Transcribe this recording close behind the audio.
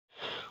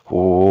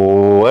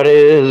What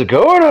is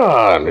going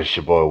on? It's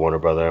your boy Warner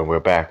Brother, and we're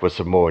back with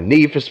some more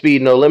Need for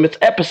Speed No Limits,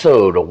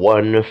 episode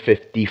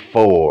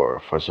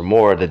 154. For some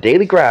more of the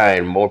daily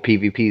grind, more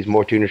PvPs,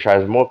 more tuner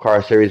tries, more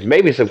car series,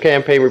 maybe some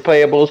campaign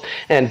replayables,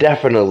 and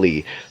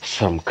definitely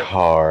some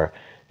car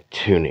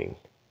tuning.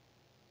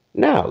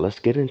 Now, let's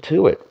get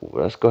into it.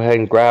 Let's go ahead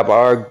and grab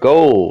our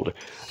gold,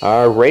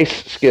 our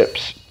race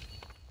skips,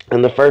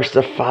 and the first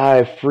of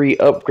 5 free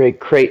upgrade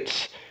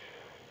crates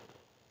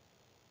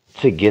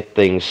to get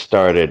things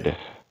started.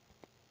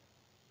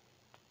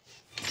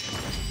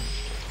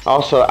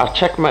 Also, I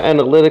checked my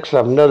analytics.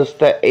 I've noticed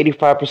that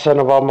 85%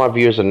 of all my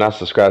viewers are not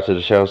subscribed to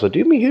the channel. So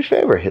do me a huge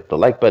favor. Hit the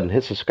like button,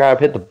 hit subscribe,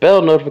 hit the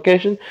bell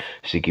notification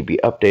so you can be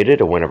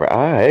updated whenever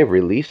I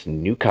release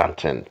new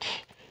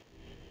content.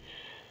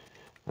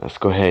 Let's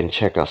go ahead and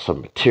check out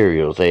some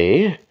materials,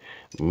 eh?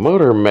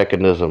 Motor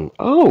mechanism.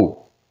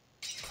 Oh!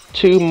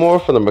 2 more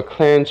for the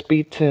McLaren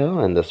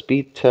Speedtail, and the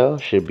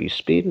Speedtail should be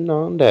speeding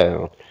on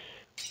down.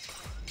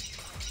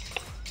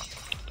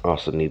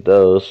 Also need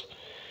those.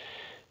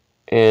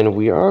 And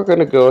we are going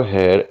to go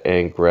ahead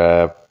and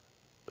grab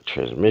a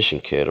transmission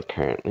kit,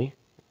 apparently.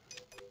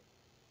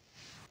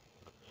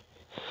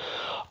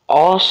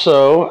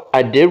 Also,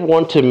 I did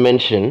want to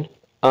mention,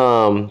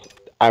 I'm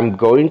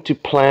going to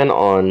plan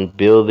on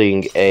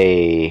building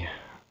setting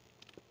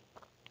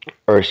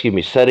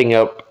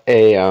up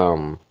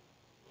I'm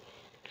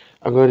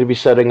going to be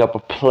setting up a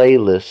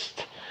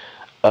playlist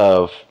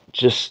of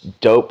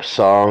just dope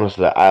songs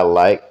that I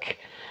like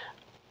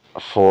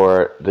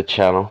for the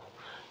channel.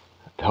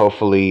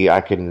 Hopefully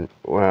I can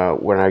I'm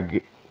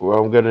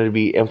going to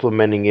be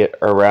implementing it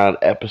around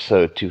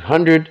episode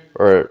 200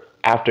 or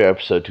after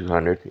episode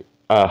 200,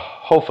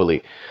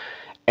 hopefully.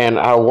 And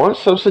I want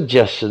some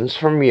suggestions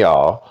from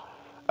y'all.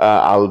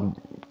 I'll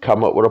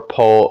come up with a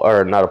poll,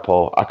 or not a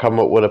poll, I'll come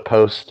up with a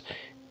post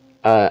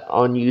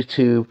on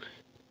YouTube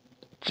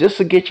just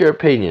to get your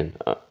opinion.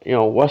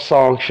 What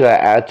song should I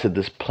add to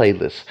this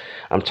playlist?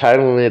 I'm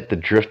titling it the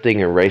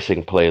Drifting and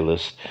Racing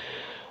playlist.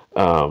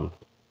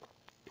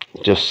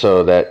 Just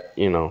so that,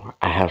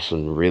 I have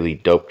some really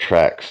dope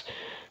tracks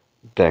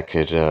that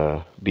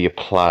could be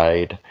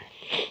applied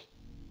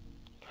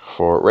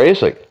for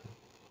racing.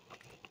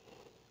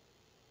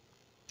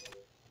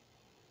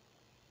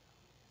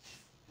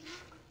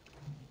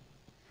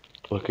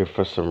 Looking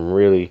for some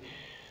really,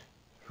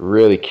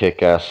 really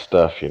kick-ass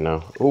stuff,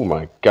 Oh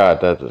my god,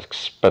 that's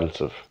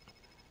expensive.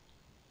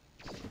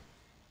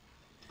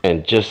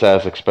 And just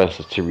as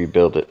expensive to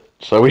rebuild it.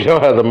 So we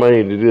don't have the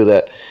money to do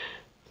that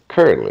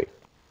currently.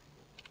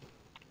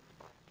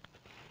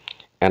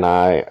 And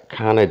I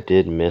kind of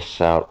did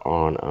miss out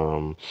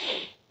on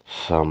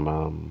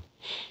some,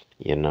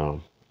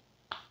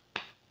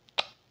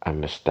 I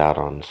missed out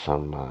on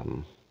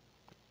some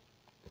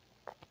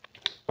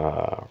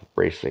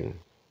racing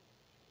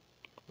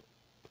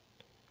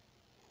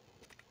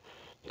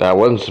that I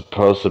wasn't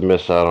supposed to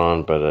miss out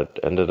on, but I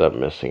ended up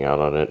missing out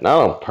on it.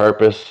 Not on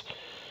purpose.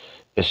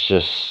 It's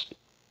just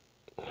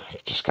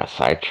got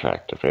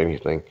sidetracked, if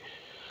anything.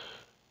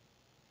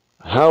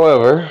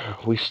 However,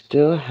 we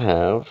still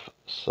have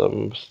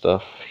some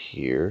stuff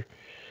here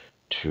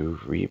to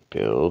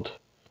rebuild.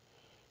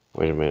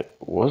 Wait a minute.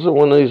 Was it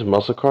one of these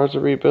muscle cars to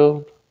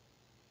rebuild?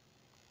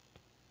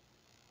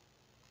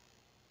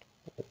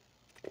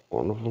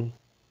 One of them?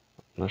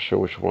 I'm not sure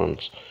which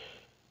ones.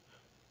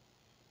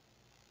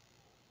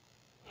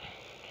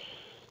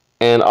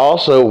 And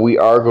also, we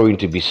are going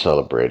to be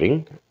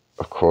celebrating,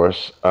 of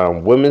course,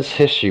 Women's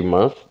History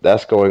Month.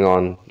 That's going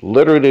on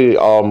literally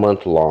all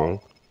month long.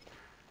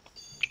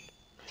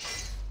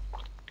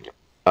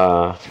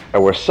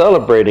 And we're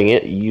celebrating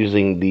it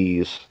using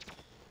these,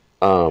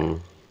 I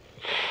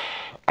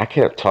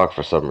can't talk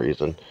for some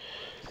reason.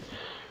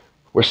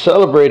 We're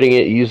celebrating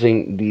it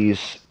using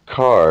these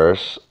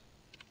cars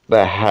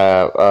that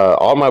have,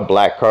 all my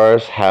black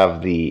cars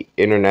have the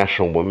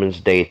International Women's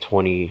Day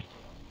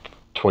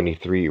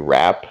 2023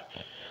 wrap,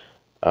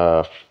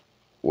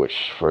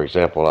 which, for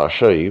example, I'll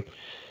show you.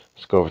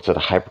 Let's go over to the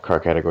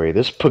hypercar category.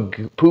 This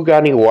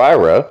Pagani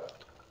Huayra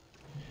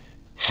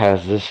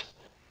has this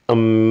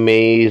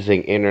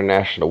amazing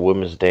International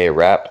Women's Day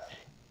wrap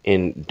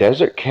in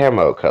desert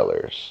camo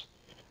colors.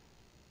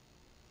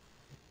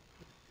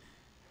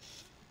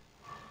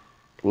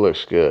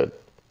 Looks good.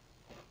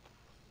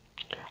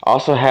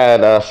 Also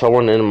had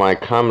someone in my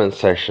comment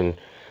section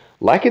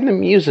liking the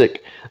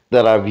music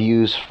that I've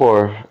used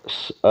for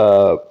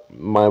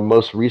my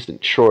most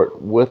recent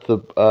short with the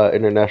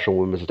International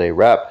Women's Day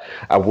wrap.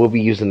 I will be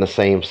using the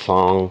same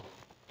song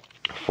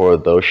for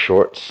those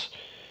shorts,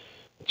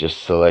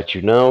 just to let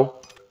you know.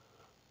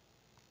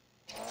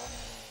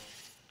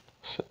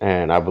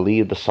 And I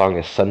believe the song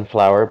is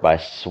Sunflower by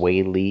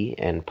Sway Lee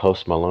and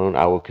Post Malone.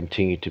 I will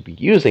continue to be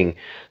using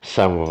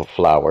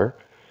Sunflower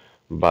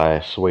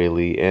by Sway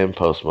Lee and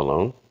Post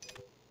Malone.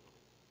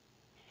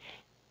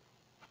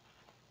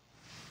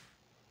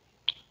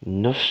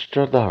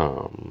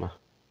 Nostradam.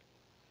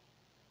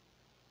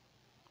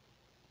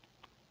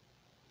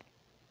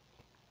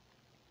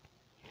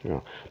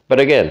 But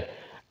again,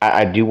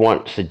 I do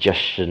want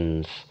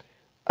suggestions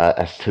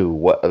as to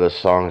what other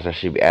songs I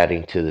should be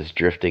adding to this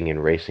drifting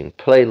and racing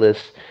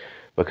playlist,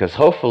 because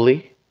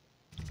hopefully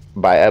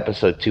by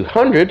episode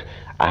 200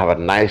 I have a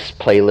nice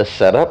playlist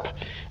set up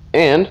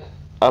and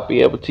I'll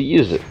be able to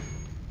use it.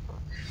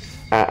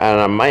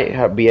 And I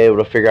might be able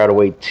to figure out a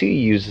way to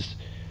use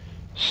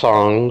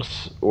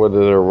songs,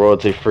 whether they're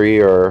royalty free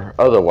or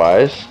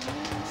otherwise,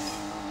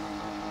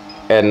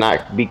 and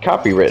not be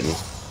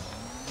copywritten.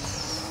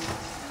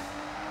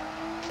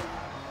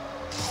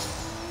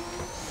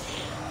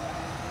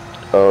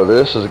 Oh,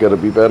 this is going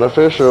to be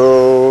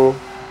beneficial.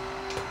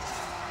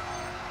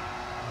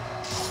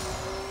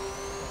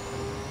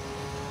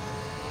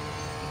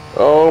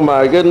 Oh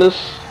my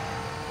goodness.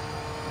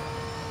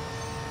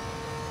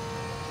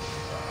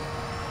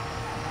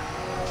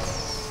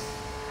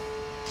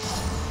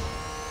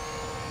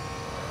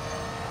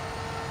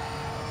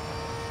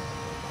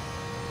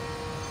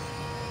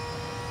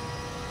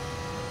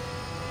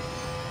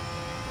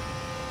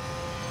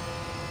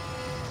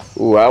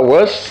 Ooh, I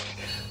was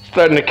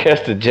starting to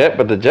catch the jet,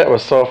 but the jet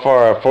was so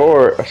far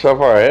forward, so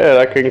far ahead,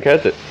 I couldn't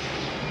catch it.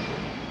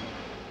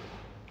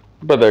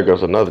 But there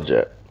goes another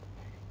jet.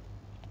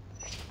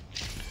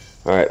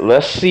 Alright,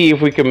 let's see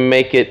if we can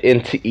make it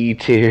into E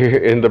tier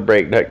in the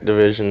breakneck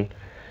division.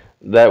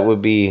 That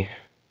would be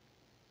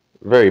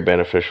very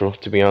beneficial,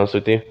 to be honest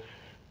with you.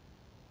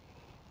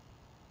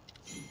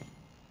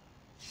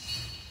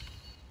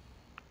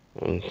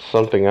 And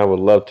something I would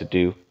love to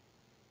do.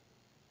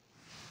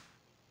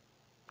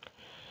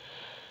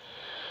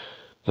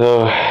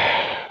 Though,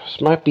 this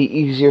might be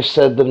easier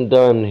said than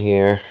done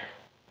here,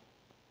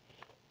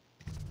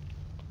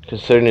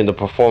 considering the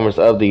performance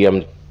of the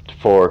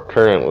M4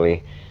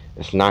 currently.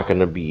 It's not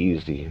going to be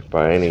easy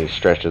by any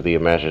stretch of the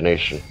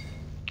imagination.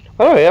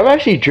 Oh, I've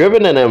actually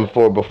driven an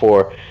M4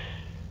 before,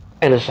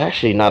 and it's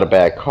actually not a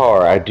bad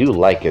car. I do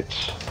like it.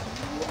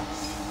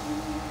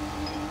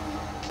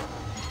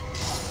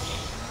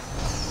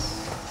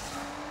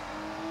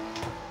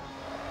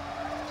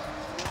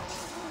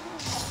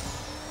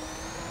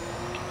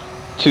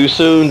 Too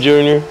soon,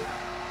 Junior.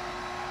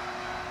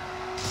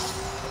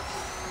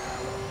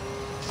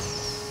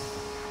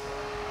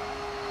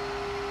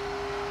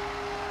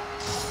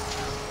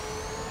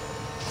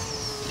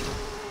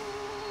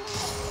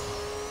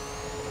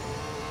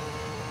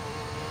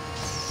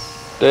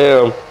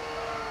 Damn.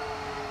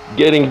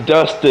 Getting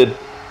dusted.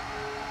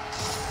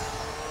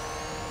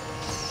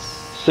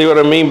 See what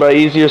I mean by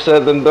easier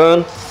said than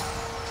done?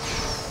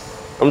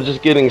 I'm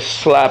just getting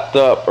slapped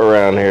up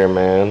around here,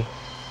 man.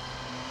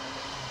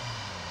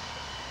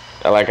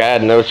 Like I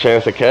had no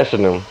chance of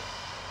catching him.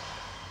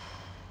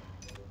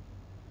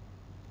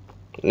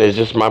 It's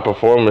just my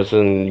performance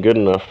isn't good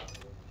enough.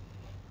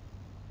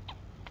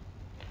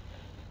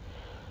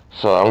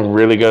 So I'm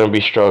really gonna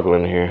be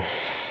struggling here.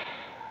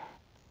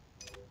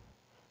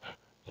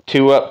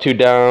 2 up, 2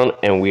 down,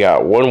 and we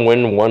got 1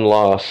 win, 1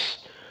 loss.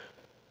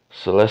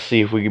 So let's see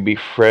if we can beat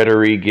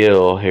Frederick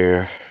Gill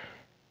here.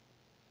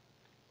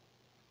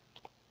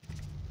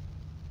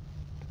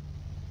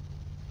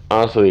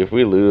 Honestly, if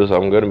we lose,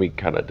 I'm gonna be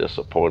kind of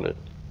disappointed.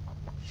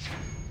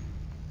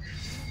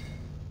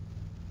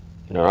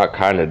 No, not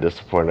kind of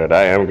disappointed.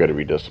 I am gonna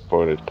be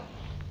disappointed.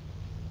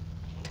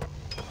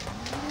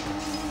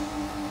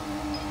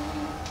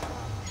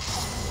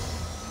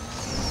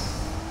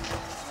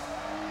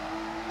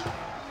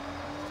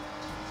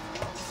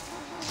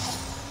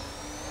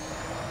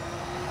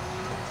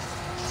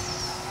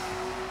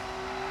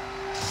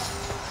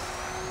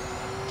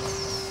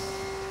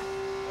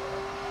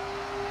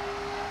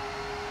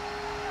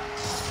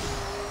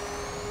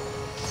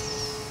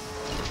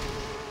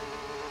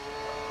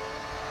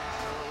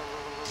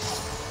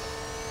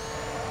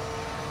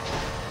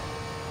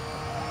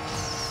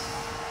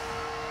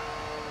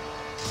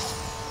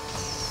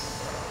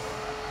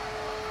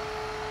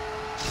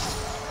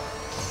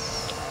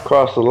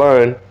 Across the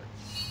line.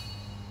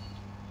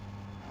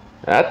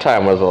 That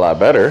time was a lot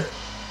better.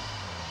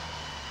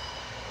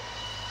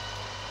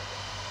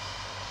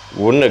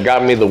 Wouldn't have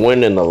got me the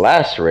win in the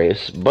last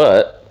race,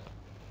 but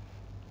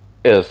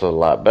it's a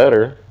lot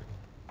better.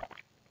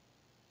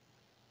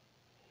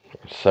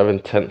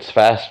 7/10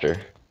 faster.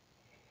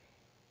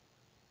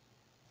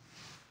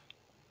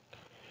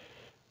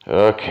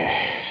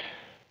 Okay.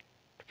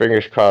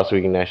 Fingers crossed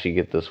we can actually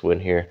get this win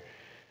here.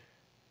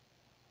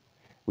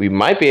 We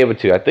might be able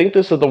to. I think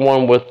this is the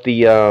one with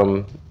the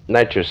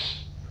nitro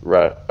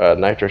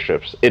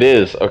strips. It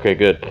is. Okay,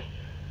 good.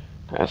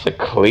 That's a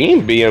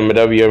clean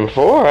BMW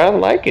M4. I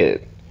like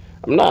it.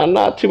 I'm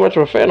not too much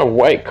of a fan of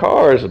white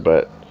cars,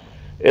 but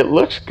it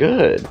looks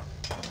good.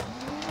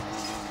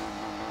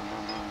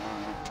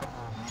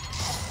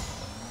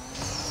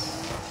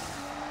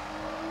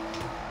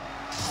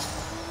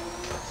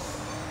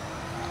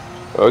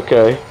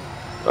 Okay.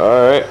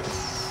 Alright.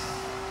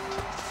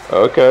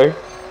 Okay.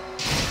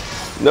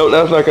 No,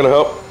 that's not gonna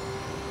help.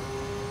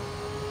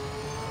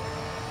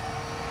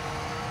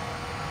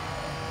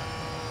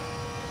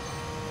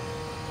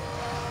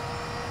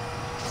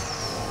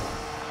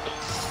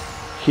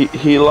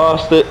 He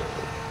lost it.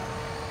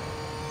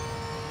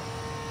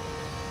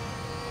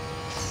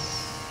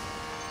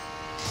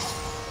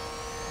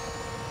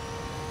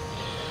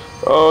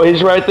 Oh,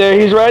 he's right there.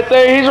 He's right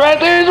there. He's right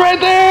there. He's right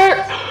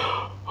there.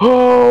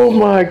 Oh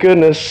my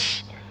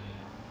goodness.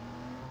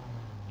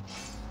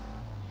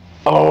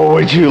 Oh,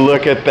 would you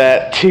look at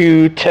that?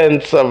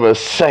 2/10 of a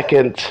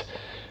second.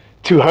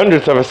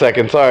 2/100 of a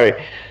second, sorry.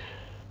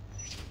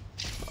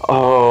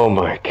 Oh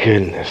my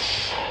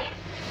goodness.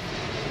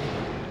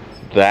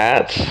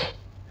 That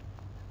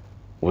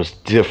was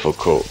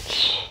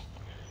difficult,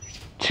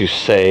 to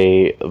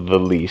say the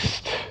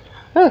least.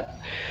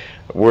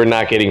 We're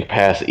not getting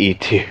past E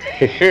tier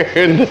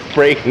in the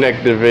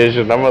breakneck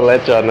division. I'm gonna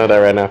let y'all know that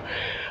right now.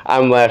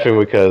 I'm laughing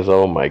because,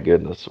 oh my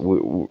goodness,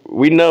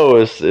 we know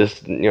it's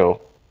it's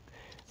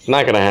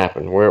not gonna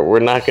happen. We're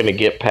not gonna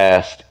get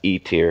past E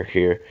tier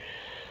here.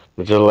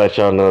 But just to let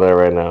y'all know that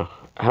right now.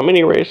 How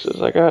many races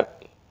I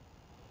got?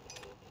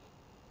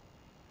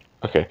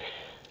 Okay,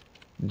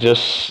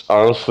 just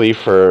honestly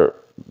for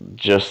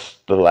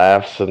just the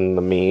laughs and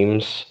the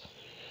memes.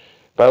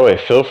 By the way,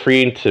 feel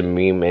free to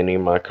meme any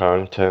of my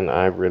content.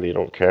 I really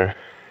don't care.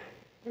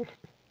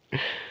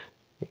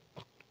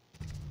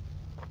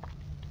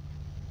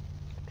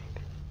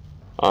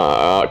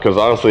 Because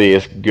honestly,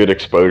 it's good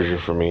exposure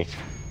for me.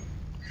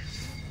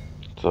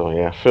 So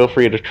yeah, feel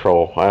free to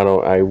troll.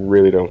 I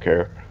really don't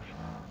care.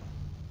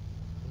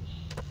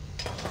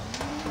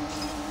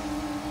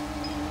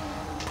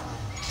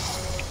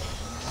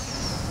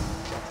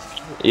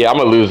 Yeah, I'm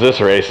gonna lose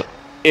this race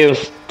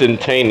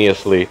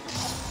instantaneously.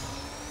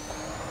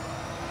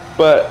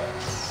 But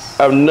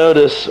I've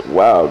noticed,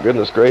 wow,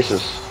 goodness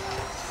gracious.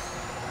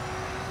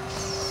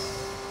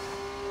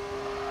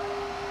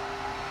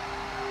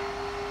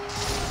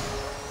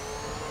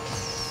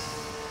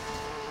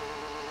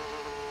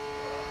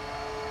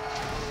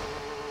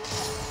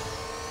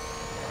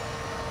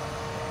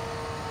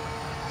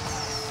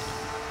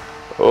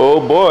 Oh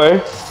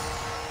boy.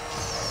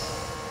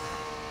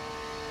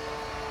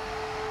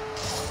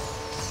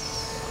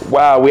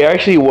 Wow, we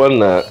actually won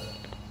that.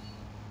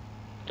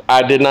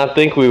 I did not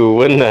think we would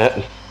win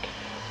that.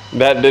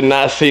 That did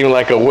not seem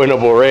like a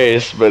winnable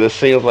race, but it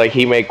seems like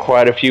he made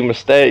quite a few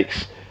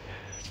mistakes.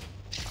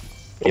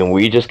 And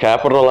we just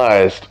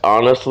capitalized.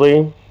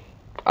 Honestly,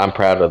 I'm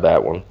proud of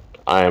that one.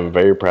 I am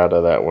very proud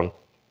of that one.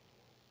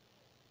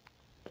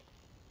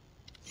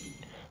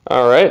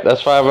 Alright,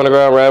 that's 5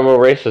 underground rival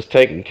races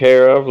taken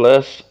care of.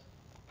 Let's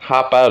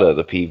hop out of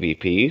the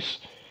PvPs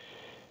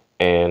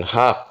and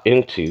hop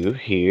into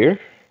here.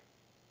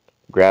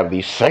 Grab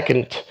the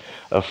second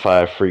of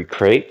 5 free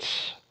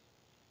crates.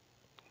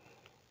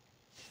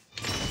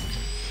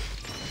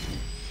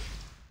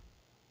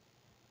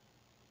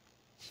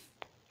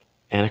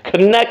 And a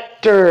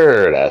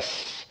connector.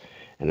 That's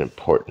an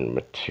important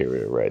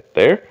material right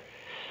there.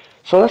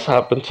 So let's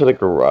hop into the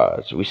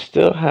garage. We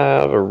still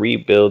have a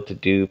rebuild to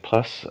do,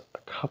 plus a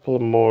couple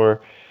of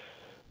more,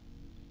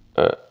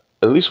 at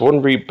least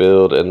one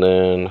rebuild, and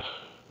then,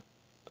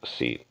 let's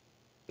see,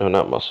 no,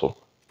 not muscle,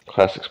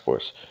 classic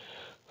sports.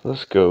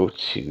 Let's go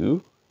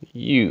to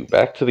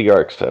back to the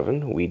Arc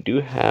 7. We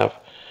do have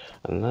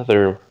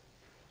another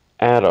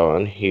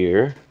add-on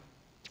here,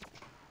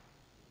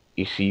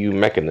 ECU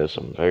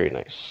mechanism, very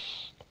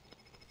nice.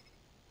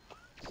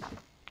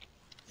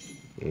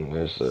 And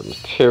there's the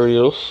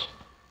materials.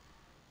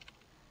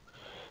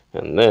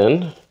 And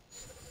then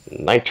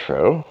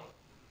nitro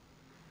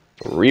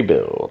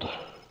rebuild.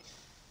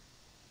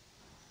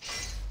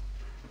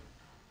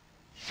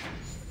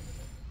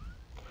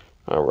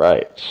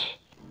 Alright.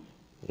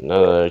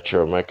 Another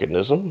nitro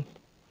mechanism.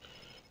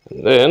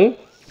 And then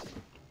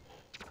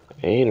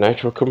a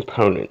nitro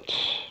component.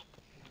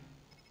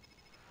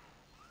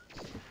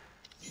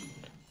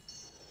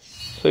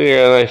 So you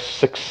got a nice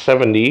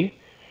 670.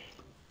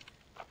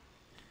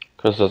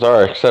 Because this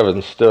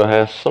RX-7 still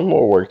has some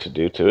more work to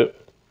do to it.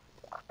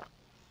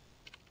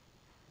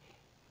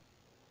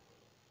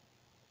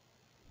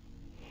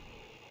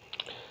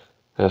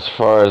 As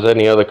far as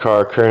any other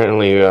car,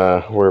 currently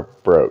we're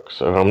broke,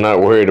 so I'm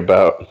not worried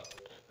about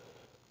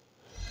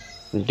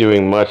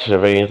doing much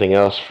of anything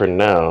else for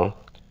now.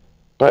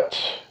 But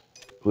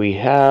we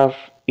have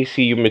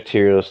ECU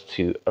materials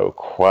to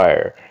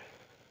acquire.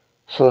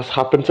 So let's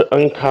hop into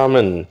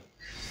Uncommon.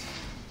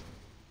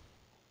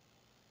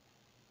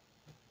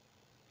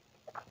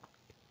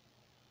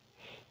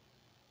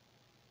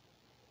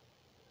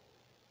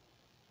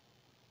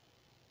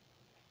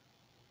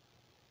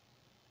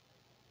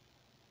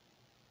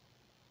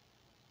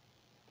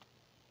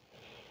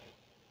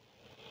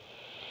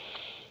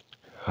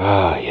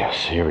 Ah, yes,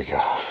 here we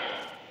go.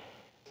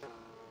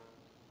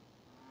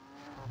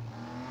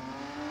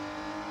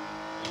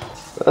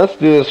 Let's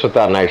do this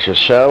without nitrous,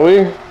 shall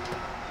we?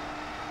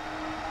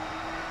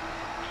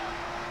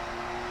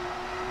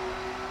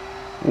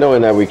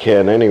 Knowing that we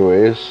can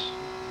anyways.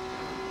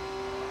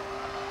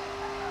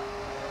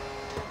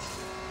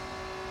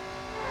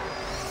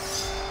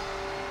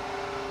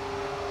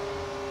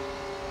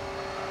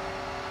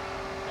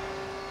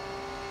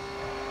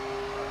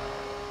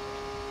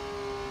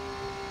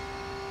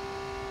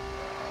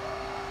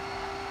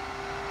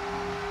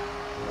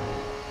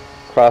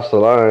 Cross the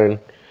line.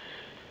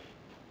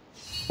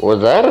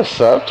 Was that a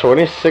sub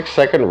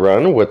 26-second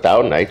run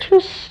without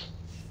nitrous?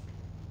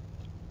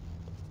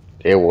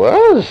 It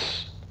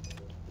was.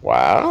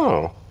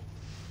 Wow.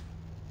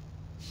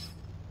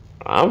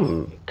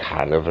 I'm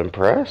kind of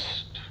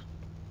impressed.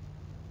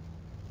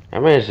 I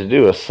managed to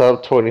do a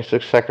sub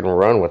 26-second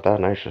run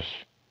without nitrous.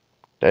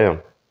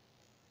 Damn.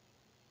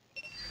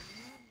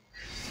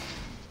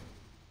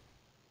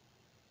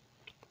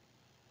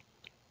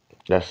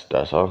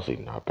 That's honestly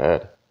not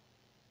bad.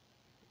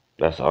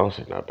 That's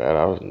honestly not bad.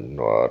 I was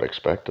not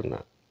expecting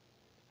that.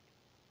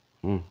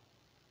 Hmm.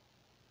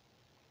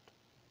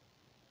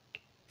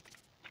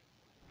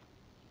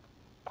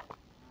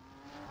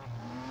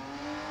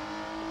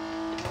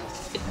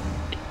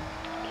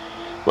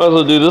 Might as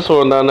well do this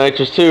one without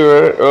nitrous too,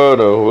 right? Oh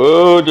no.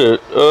 Oh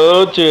shit.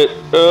 Oh shit.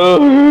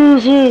 Oh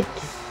shit.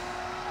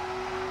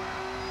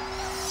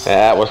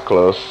 That was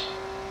close.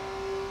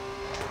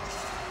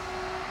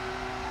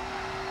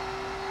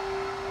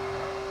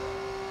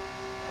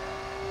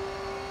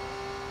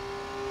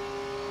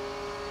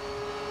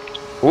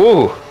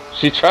 Ooh,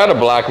 she tried to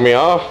block me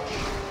off.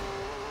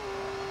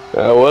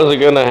 That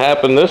wasn't gonna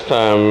happen this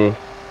time.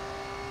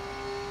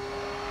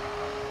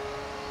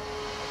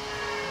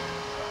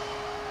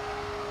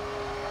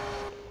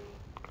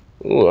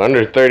 Ooh,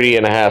 under 30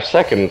 and a half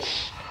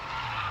seconds.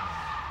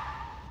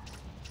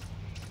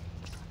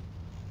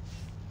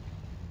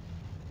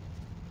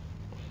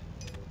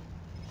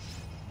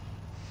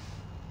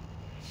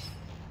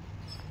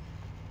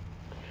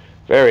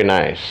 Very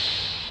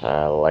nice.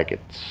 I like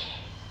it.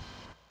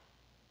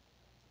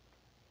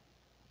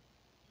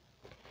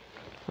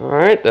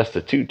 Alright, that's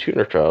the 2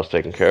 tuner trials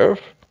taken care of.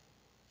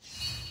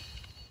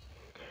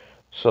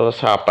 So let's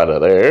hop out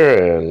of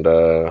there and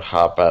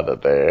hop out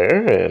of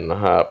there and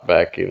hop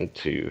back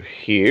into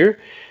here.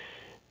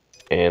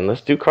 And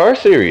let's do car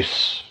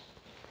series.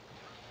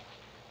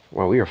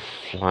 Wow, we are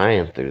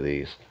flying through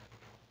these.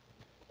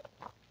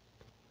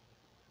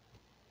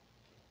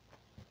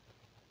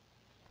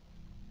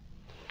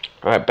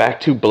 Alright, back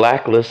to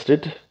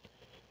Blacklisted.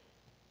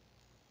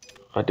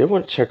 I did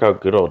want to check out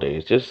Good Old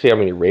Days, just to see how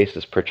many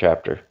races per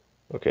chapter.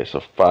 Okay,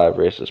 so 5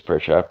 races per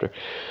chapter.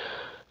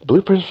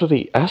 Blueprints for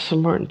the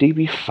Aston Martin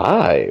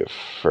DB5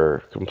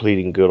 for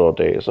completing Good Old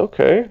Days.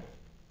 Okay.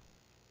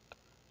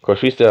 Of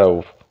course, we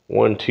still have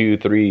 1, 2,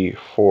 3,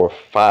 4,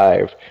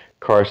 5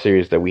 car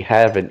series that we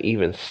haven't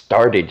even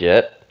started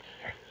yet.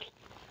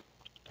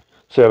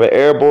 So we have an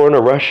Airborne,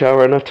 a Rush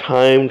Hour, and a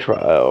Time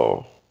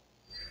Trial.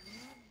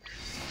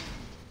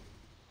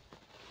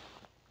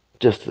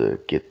 Just to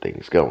get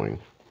things going.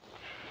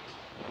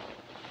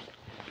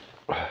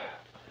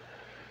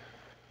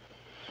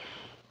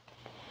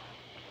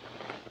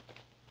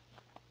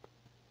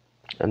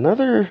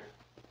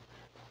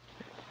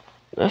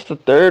 That's the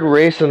 3rd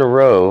race in a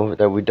row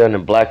that we've done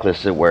in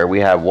Blacklisted where we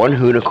have 1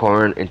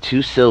 Unicorn and 2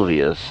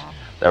 Sylvias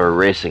that we're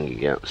racing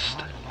against.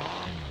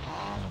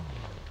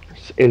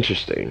 It's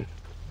interesting,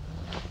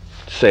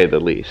 to say the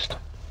least.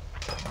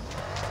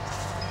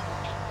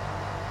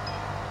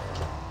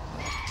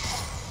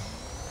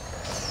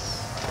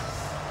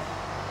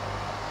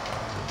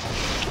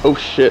 Oh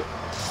shit.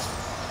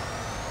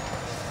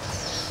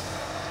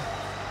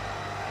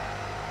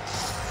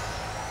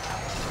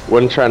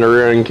 Wasn't trying to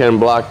rear end Ken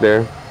block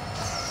there.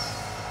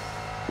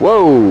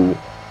 Whoa!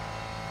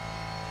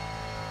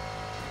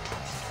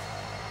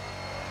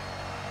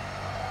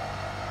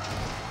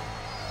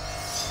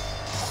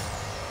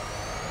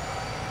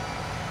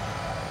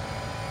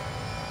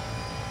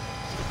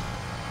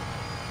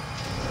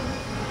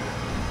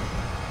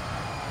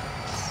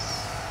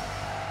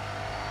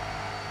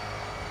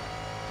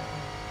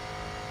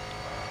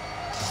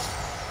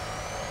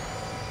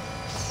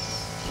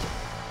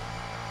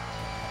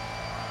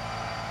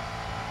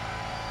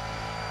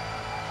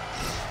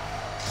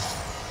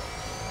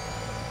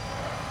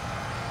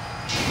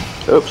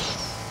 Oops.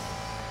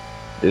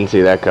 Didn't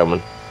see that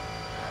coming.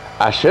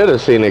 I should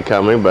have seen it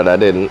coming, but I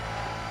didn't.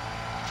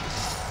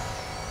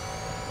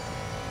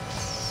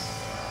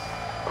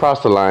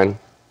 Cross the line.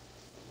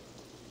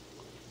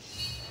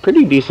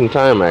 Pretty decent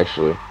time,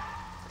 actually.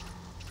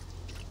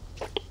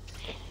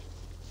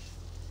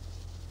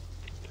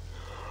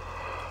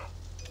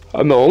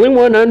 I'm the only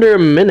one under a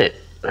minute.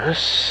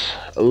 That's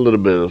a little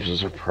bit of a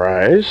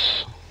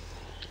surprise.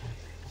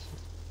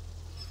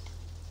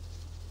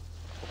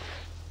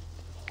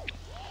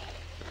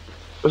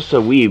 It's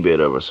a wee bit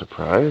of a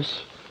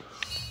surprise.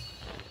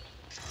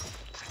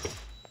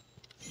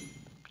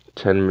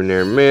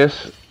 10-minute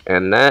miss,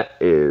 and that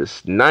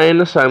is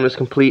 9 assignments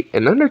complete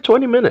in under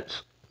 20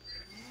 minutes.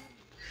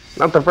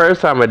 Not the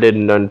first time I did it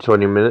in under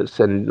 20 minutes,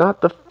 and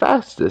not the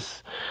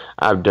fastest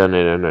I've done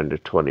it in under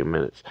 20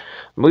 minutes.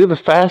 I believe the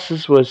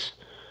fastest was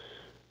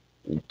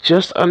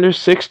just under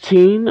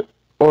 16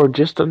 or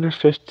just under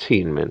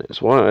 15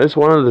 minutes. It's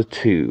one of the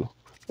two.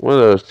 One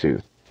of those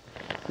two.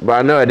 But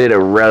I know I did it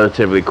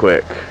relatively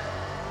quick.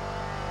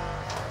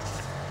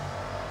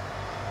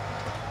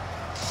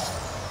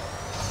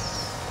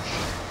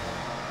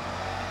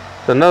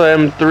 It's another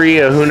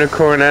M3, a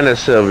Unicorn, and a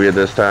Sylvia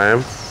this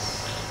time.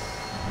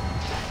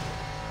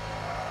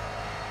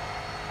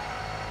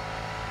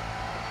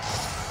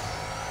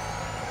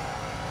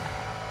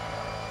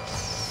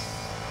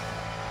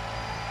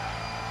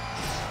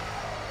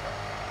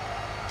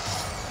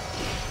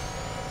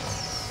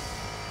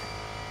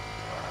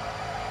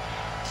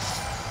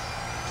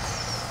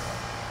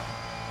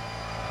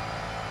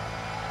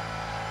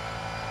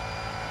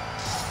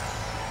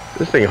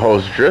 This thing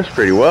holds drifts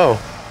pretty well.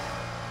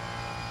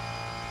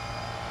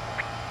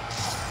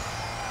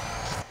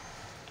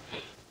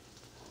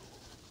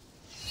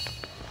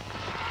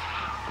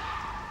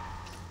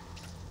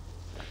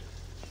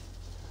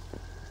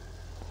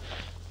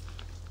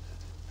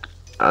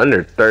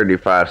 Under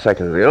 35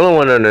 seconds. The only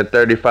one under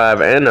 35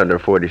 and under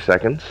 40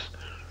 seconds.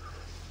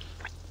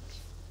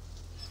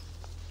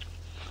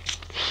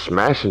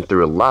 Smashing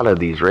through a lot of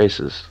these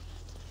races.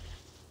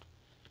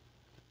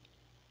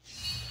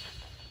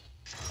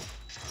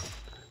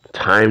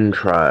 Time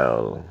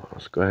trial.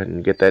 Let's go ahead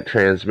and get that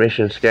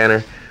transmission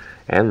scanner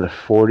and the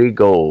 40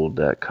 gold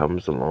that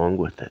comes along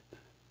with it.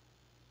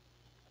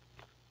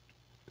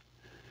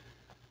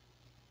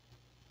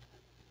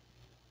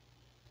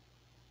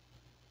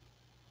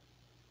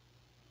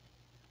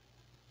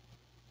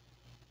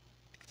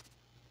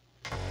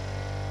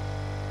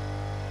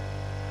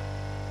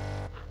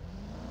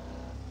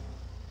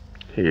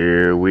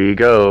 Here we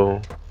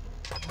go.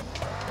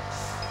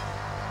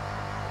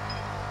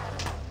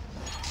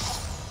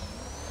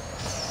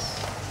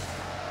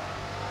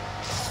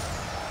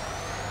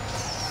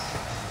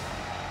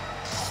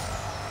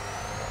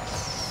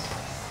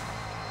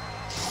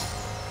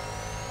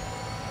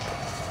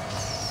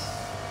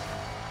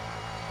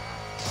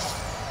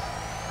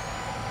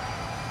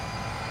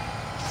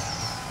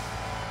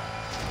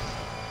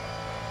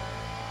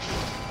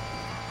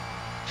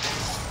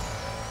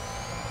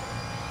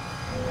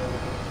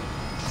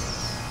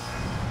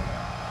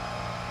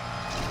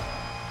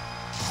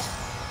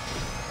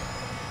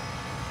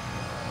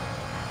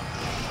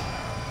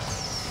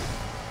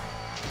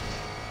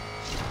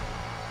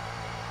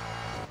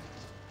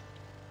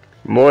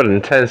 More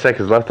than 10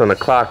 seconds left on the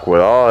clock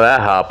with all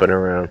that hopping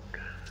around.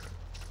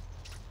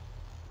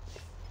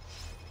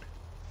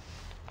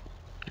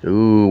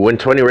 Ooh, win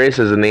 20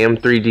 races in the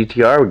M3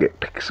 GTR. We get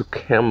Pixel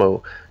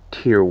Camo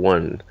Tier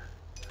 1.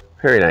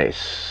 Very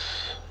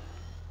nice.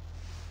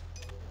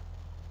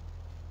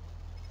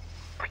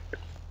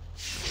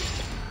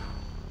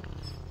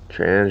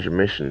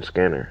 Transmission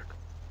scanner.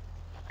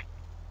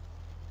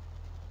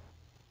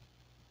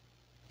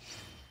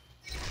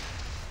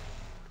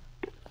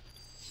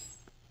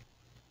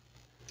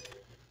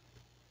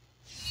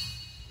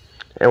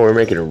 And we're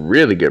making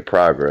really good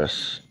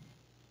progress.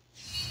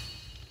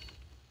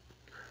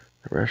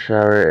 Rush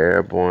hour,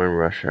 airborne,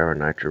 rush hour,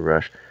 nitro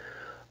rush.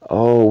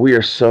 Oh, we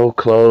are so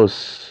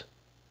close.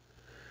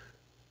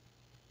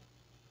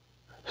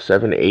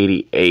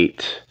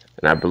 788.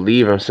 And I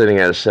believe I'm sitting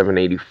at a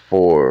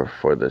 784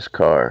 for this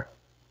car.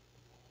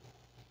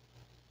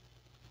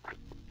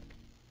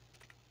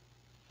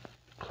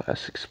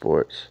 Classic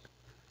Sports.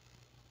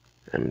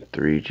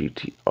 M3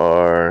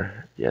 GTR.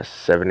 Yes,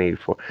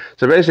 784.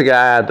 So basically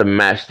I had to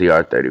match the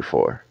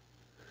R34.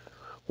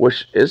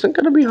 Which isn't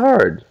going to be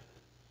hard.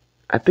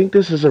 I think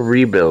this is a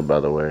rebuild,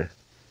 by the way.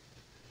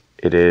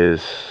 It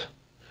is.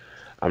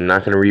 I'm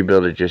not going to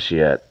rebuild it just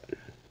yet.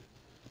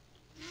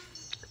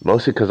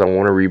 Mostly because I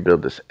want to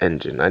rebuild this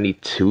engine. I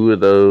need 2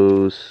 of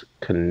those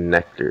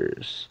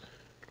connectors.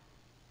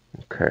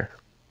 Okay.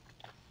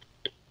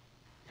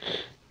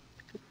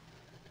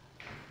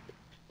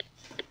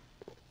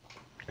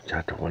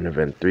 Chapter 1,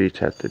 Event 3.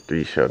 Chapter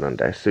 3, Showdown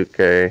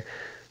Daisuke.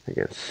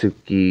 Against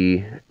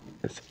Suki.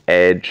 It's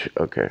Edge.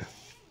 Okay.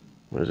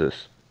 What is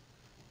this?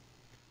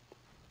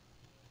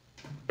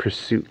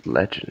 Pursuit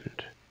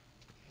Legend.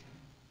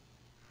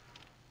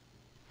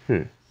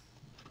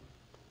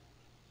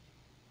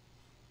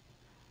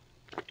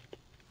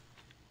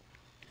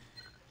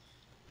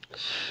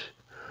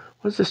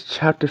 What's this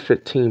Chapter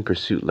 15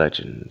 Pursuit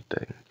Legend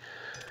thing?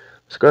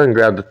 Let's go ahead and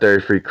grab the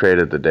third free crate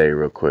of the day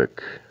real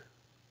quick.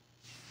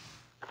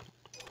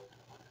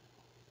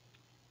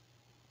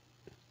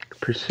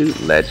 Pursuit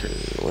Legend.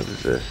 What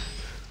is this?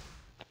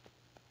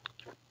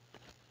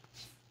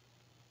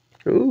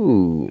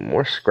 Ooh,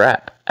 more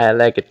scrap. I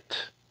like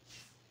it.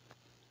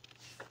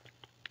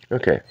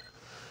 Okay.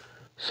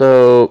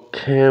 So,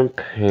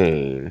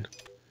 campaign.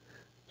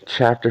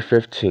 Chapter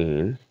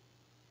 15.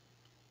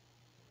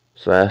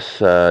 So that's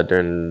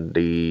during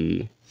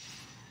the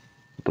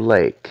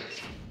Blake.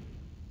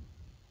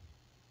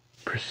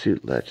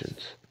 Pursuit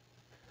Legends.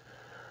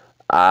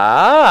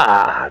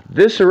 Ah,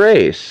 this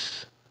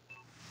race.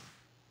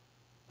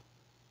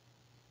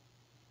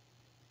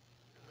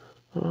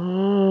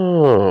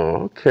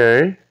 Oh,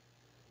 okay.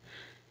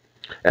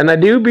 And I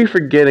do be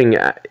forgetting,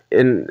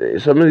 in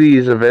some of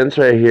these events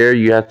right here,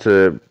 you have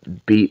to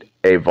beat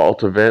a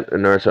vault event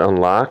in order to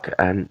unlock,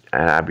 and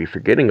I be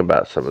forgetting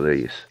about some of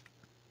these.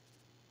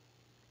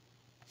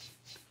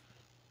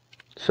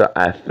 So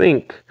I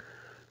think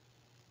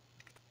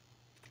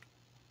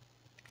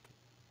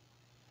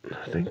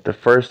the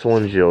first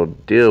ones you'll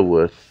deal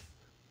with,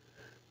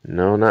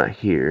 no, not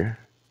here.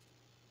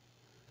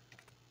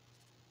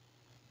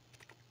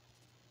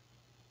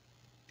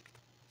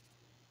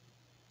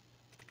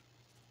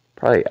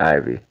 Probably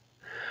Ivy.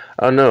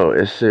 Oh no,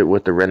 it's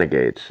with the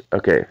Renegades.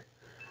 Okay.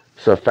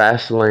 So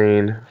Fast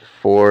Lane,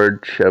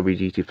 Ford, Shelby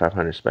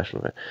GT500 special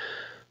event.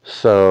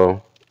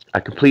 So I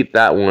complete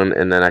that one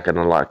and then I can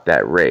unlock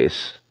that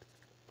race.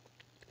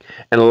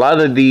 And a lot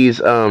of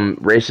these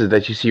races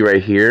that you see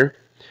right here,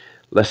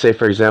 let's say,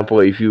 for example,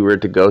 if you were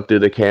to go through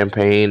the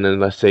campaign, and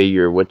let's say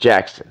you're with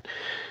Jackson,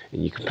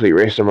 and you complete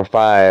race number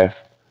 5,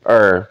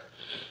 or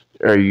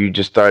you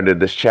just started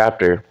this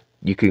chapter,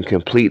 you can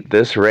complete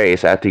this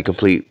race after you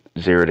complete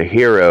Zero to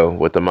Hero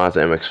with the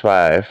Mazda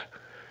MX-5,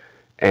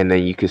 and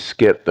then you can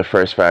skip the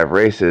first 5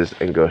 races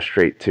and go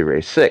straight to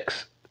race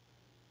 6.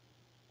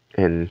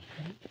 And,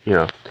 you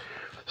know,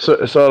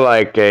 so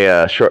like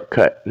a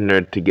shortcut in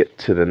order to get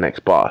to the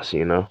next boss,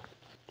 you know?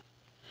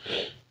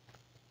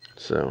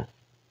 So,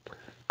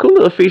 cool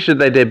little feature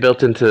that they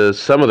built into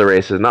some of the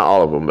races, not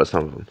all of them, but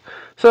some of them.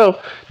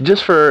 So,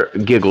 just for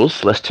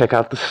giggles, let's check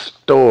out the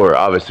store.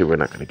 Obviously, we're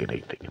not going to get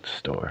anything in the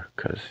store,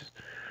 because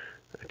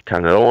I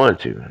kind of don't want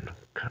to. I'm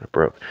kind of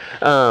broke.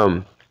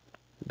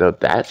 Though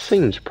that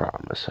seems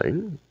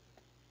promising.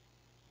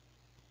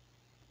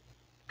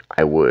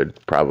 I would,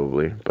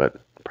 probably,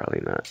 but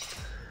probably not.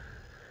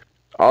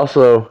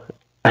 Also,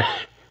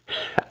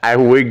 I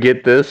would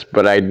get this,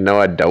 but I know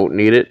I don't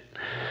need it.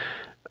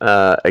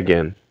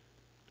 Again,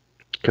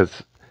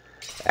 because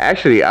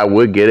actually I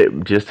would get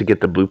it just to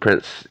get the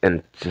blueprints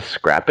and just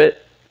scrap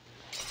it,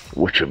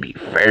 which would be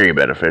very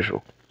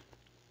beneficial.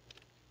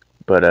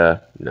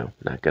 But no,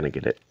 not gonna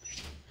get it.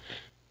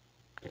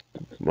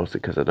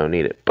 Mostly because I don't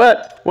need it.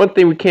 But one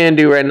thing we can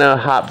do right now,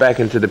 hop back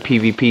into the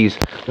PvPs.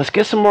 Let's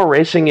get some more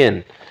racing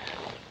in.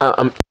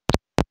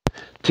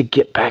 To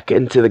get back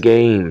into the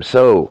game.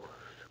 So,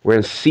 we're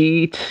in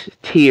C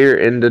tier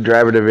in the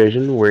driver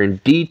division, we're in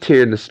D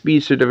tier in the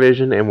speedster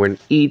division, and we're in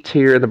E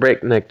tier in the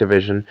breakneck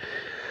division.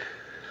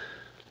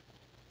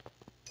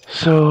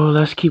 So,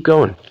 let's keep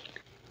going.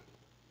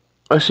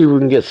 Let's see if we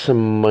can get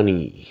some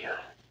money.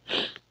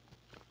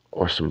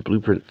 Or some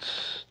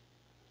blueprints.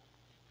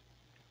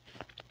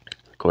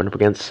 Going up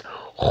against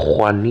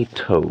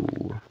Juanito.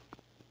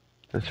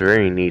 That's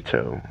very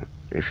neato,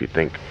 if you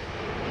think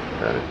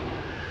about it.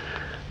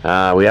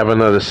 We have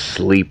another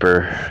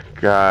sleeper.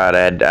 God,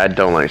 I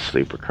don't like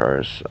sleeper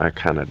cars. I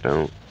kind of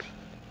don't.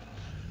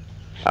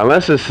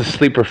 Unless it's a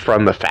sleeper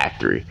from the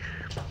factory.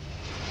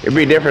 It'd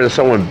be different if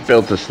someone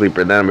built a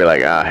sleeper, then I'd be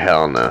like, ah,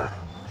 hell no.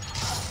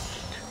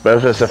 But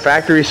if it's a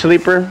factory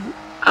sleeper,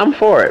 I'm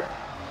for it.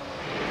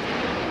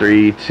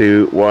 3,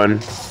 2, 1.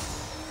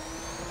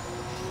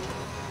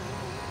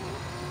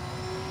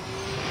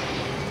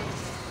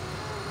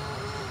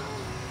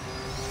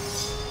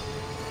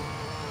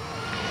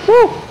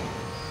 Woo!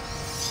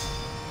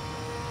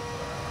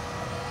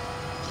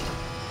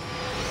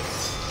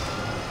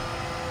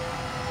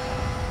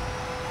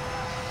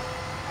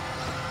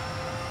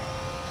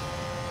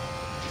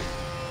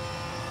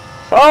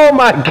 Oh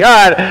my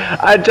god!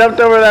 I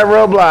jumped over that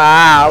roadblock.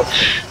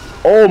 Ouch!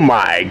 Oh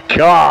my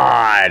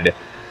god!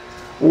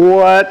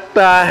 What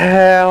the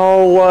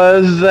hell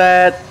was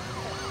that?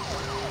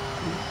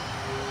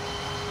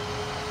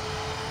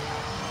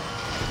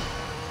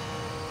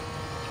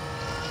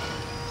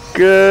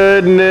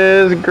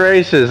 Goodness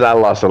gracious! I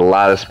lost a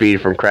lot of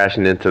speed from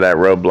crashing into that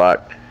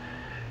roadblock.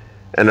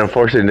 And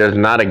unfortunately, there's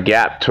not a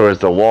gap towards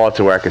the wall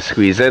to where I could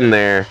squeeze in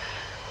there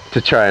to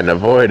try and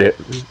avoid it.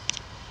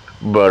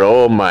 But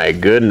oh my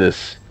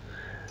goodness,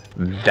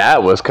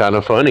 that was kind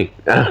of funny.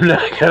 I'm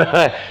not gonna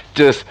lie.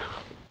 Just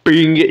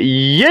bing,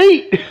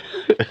 yeet.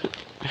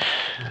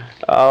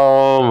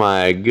 Oh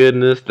my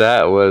goodness,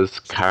 that was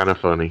kind of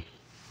funny.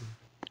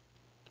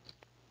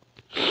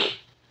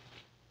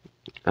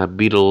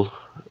 Abidal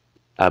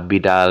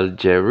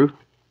Jeru.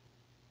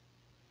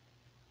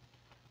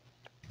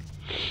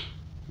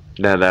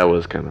 That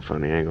was kind of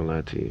funny, I ain't gonna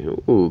lie to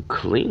you. Ooh,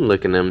 clean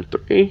looking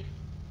M3.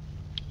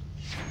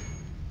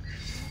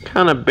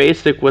 Kind of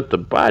basic with the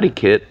body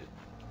kit.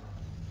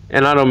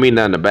 And I don't mean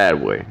that in a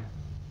bad way.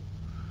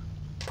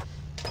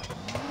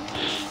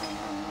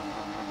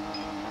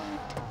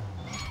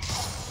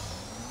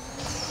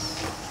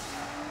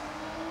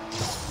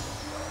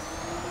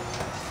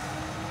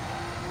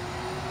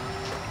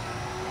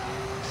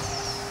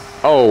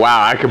 Oh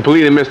wow, I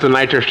completely missed the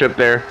nitro strip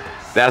there.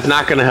 That's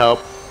not gonna help.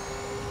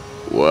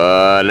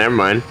 Well, never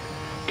mind.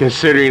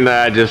 Considering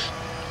that I just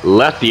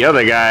left the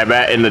other guy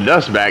back in the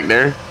dust back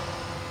there.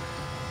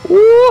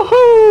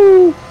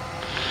 Woohoo!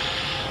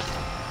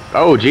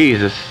 Oh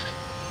Jesus.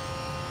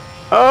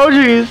 Oh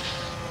jeez.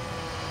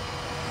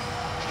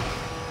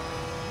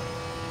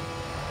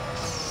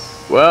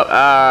 Well,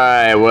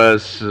 I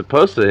was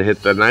supposed to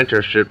hit the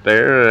nitro strip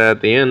there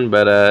at the end,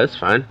 but it's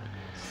fine.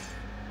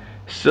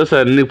 Still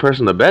set a new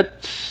personal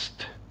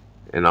best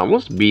and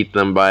almost beat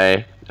them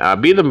by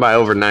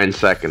over 9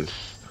 seconds.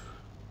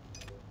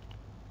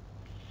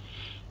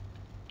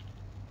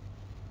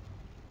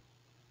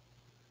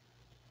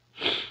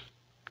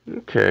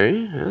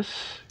 Okay,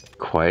 that's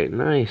quite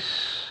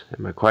nice.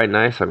 And by quite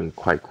nice, I mean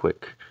quite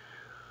quick.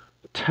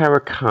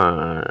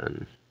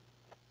 Terracan.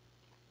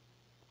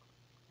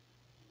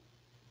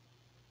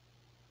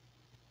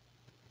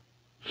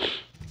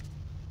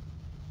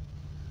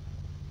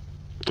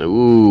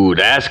 Ooh,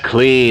 that's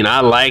clean. I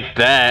like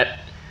that.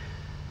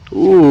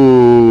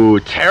 Ooh,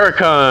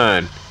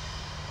 Terracan.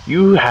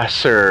 You,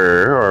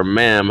 sir or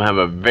ma'am, have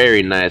a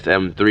very nice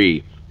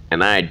M3,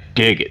 and I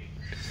dig it.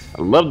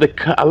 I love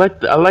the. I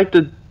like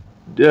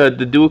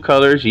the dual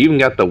colors. You even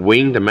got the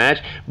wing to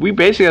match. We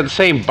basically have the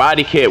same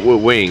body kit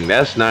with wing.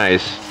 That's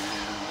nice.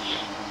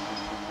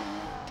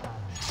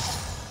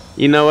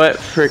 You know what?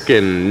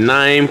 Freaking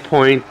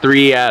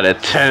 9.3 out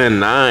of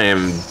 10. I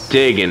am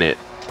digging it.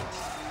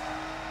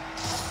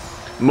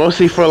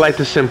 Mostly for like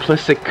the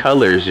simplistic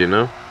colors, you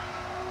know.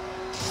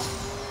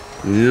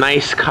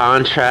 Nice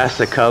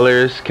contrast of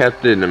colors,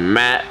 kept it in a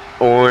matte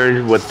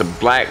orange with the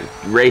black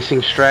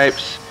racing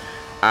stripes.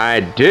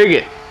 I dig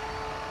it.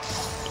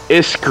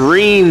 It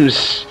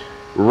screams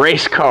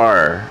race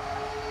car,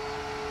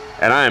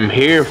 and I'm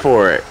here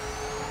for it.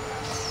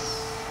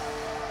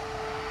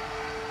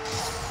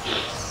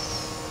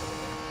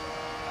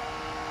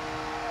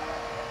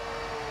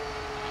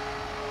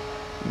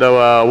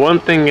 Though one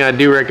thing I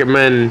do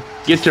recommend,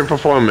 get your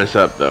performance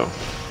up though.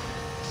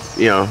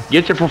 You know,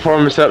 get your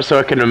performance up so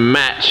it can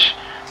match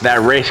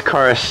that race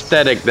car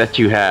aesthetic that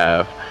you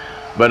have.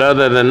 But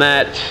other than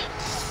that,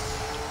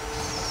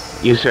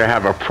 you should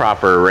have a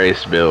proper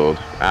race build.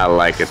 I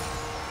like it.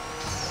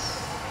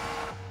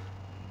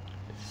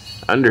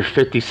 Under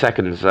 50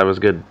 seconds, that was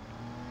good.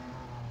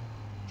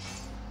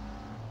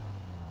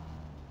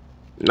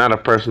 Not a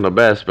personal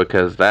best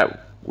because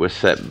that was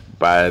set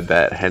by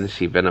that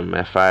Hennessy Venom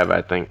F5,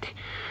 I think.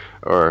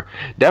 Or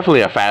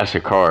definitely a faster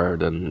car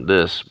than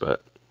this,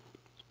 but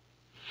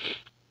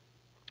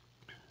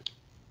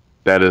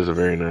that is a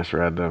very nice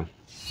ride, though.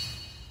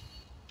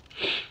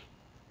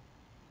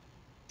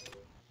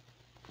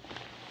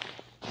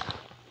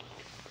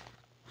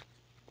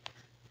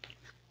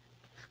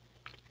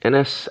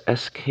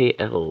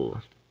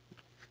 NSSKL.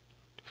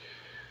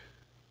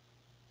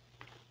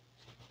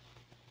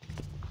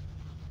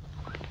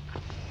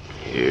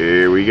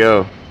 Here we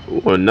go.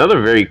 Ooh, another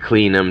very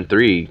clean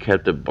M3.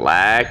 Kept it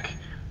black.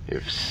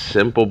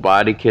 Simple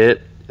body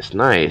kit. It's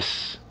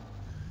nice.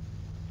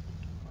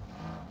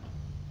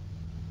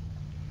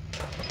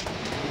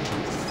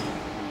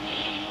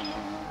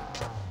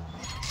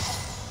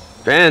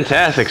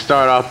 Fantastic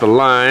start off the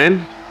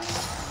line.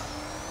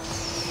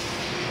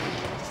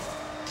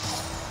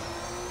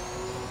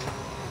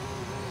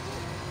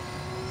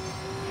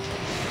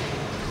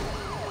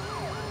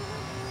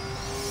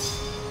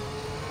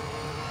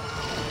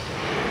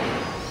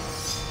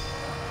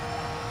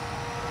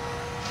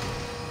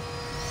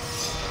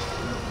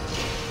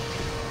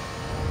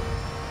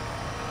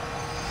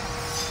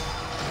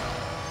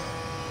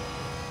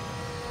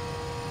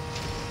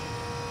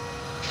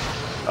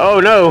 Oh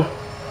no!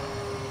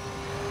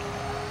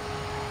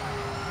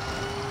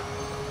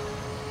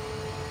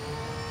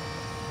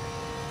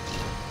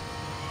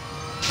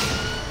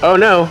 Oh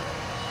no!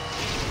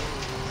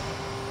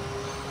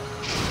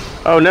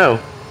 Oh no!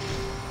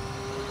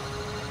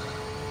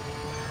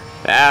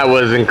 That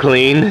wasn't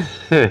clean.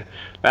 That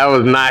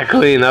was not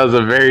clean. That was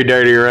a very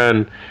dirty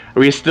run.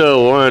 We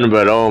still won,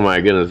 but oh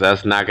my goodness,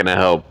 that's not gonna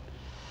help.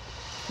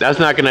 That's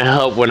not gonna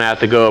help when I have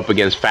to go up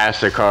against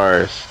faster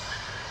cars.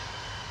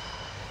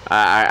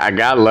 I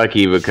got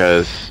lucky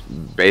because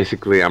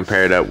basically I'm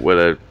paired up with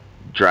a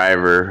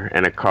driver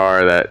and a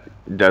car that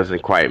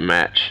doesn't quite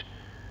match.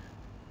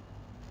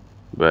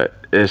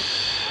 But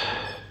it's...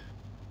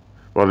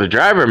 well, the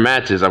driver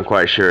matches, I'm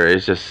quite sure.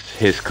 It's just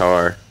his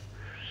car.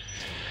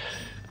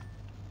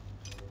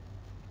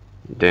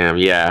 Damn,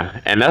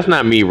 yeah. And that's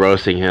not me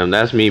roasting him.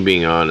 That's me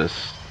being honest.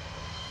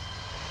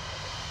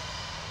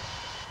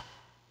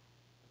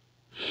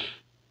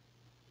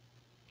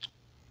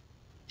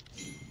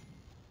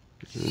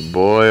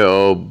 Boy,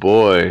 oh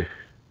boy.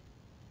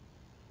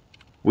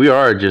 We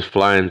are just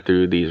flying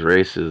through these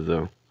races,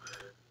 though.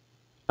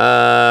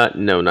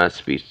 No, not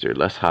Speedster.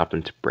 Let's hop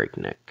into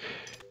Breakneck.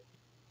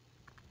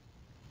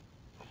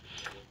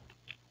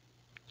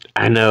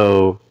 I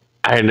know.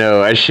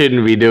 I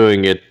shouldn't be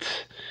doing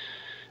it.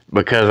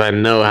 Because I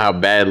know how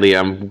badly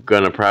I'm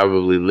gonna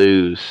probably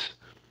lose.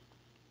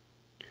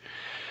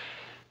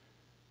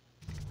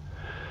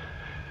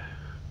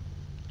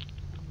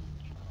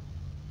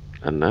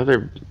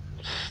 Another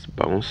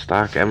bone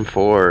stock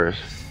M4s.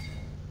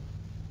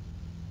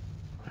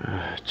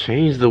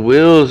 Change the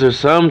wheels or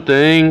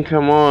something.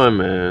 Come on,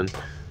 man.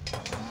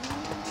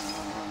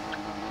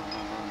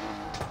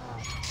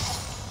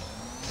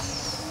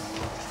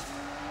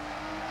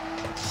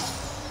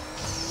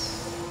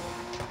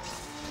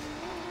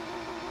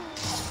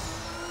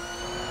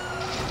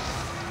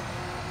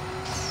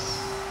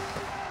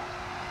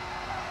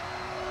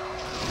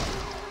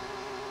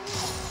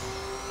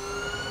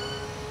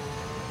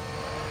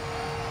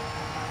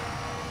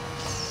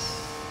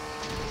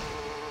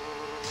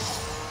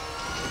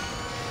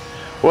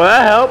 Well,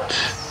 that helped.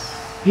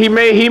 He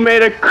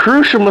made a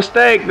crucial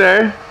mistake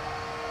there.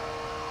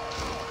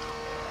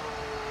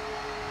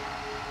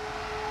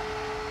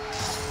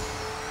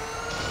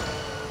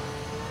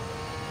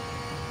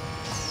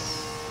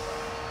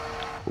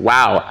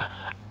 Wow.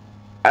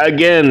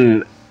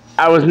 Again,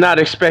 I was not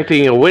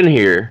expecting a win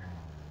here.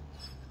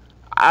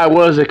 I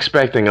was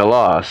expecting a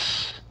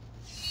loss.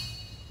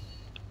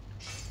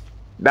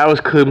 That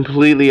was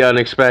completely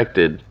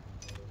unexpected.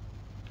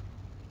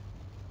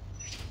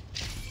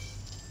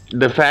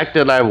 The fact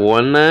that I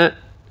won that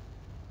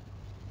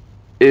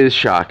is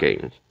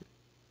shocking.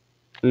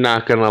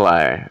 Not gonna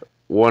lie.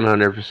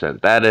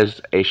 100%. That is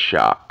a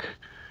shock.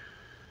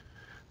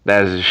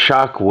 That is a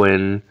shock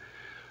win.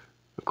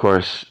 Of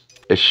course,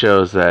 it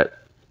shows that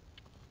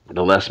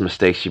the less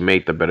mistakes you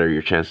make, the better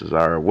your chances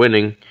are of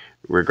winning,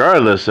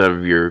 regardless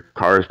of your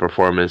car's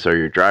performance or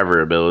your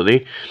driver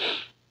ability.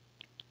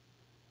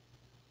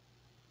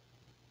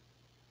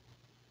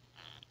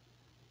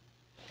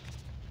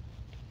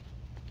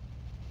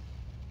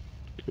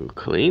 Ooh,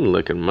 clean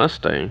looking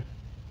Mustang.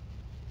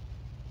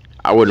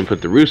 I wouldn't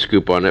put the roof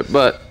scoop on it,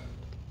 but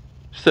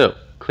still,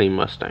 clean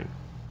Mustang.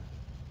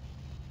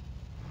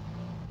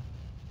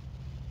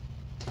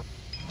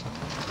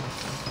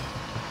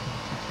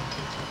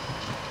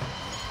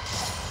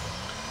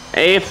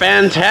 A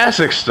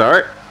fantastic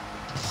start.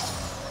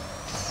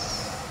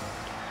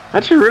 I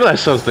just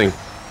realized something.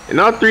 In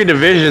all 3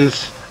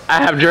 divisions,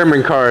 I have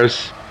German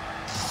cars.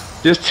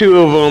 Just 2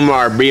 of them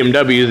are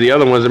BMWs, the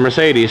other one's a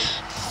Mercedes.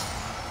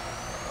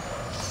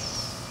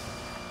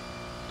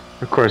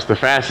 Of course, the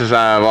fastest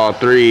out of all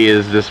 3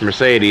 is this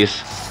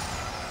Mercedes.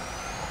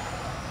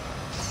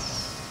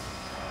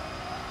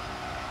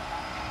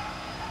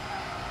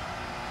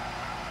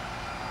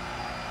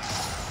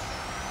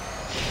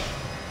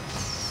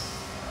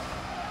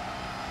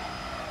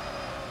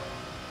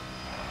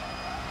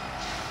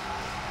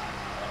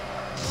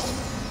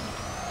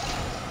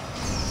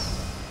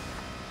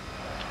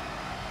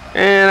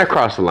 And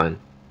across the line.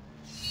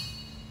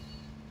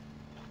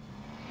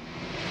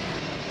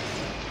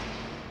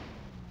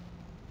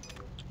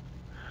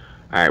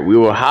 Alright, we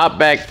will hop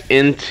back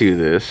into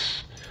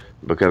this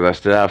because I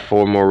still have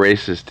 4 more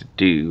races to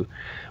do.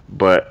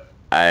 But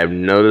I've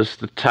noticed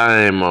the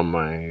time on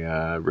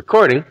my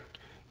recording,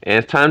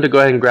 and it's time to go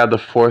ahead and grab the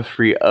 4th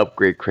free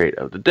upgrade crate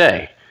of the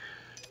day.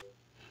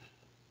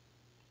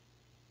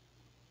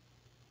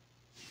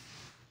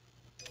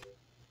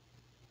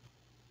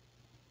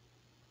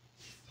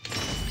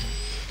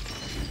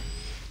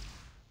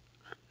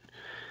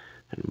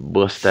 And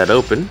bust that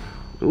open.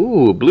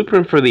 Ooh,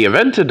 blueprint for the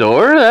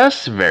Aventador.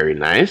 That's very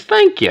nice.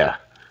 Thank you.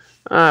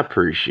 I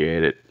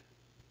appreciate it.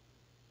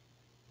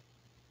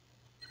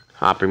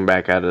 Hopping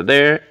back out of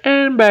there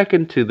and back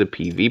into the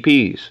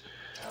PvPs.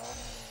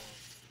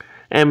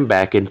 And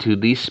back into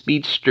the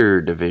Speedster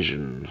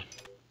division.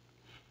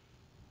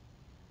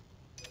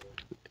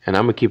 And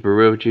I'm going to keep it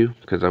real with you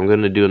because I'm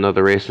going to do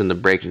another race in the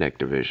Breakneck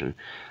division.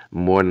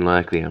 More than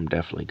likely, I'm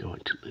definitely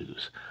going to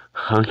lose.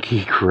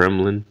 Hunky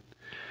Gremlin.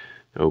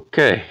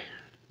 Okay.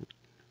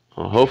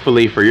 Well,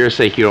 hopefully, for your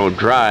sake, you don't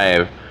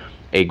drive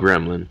a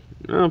Gremlin.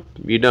 No,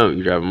 you don't.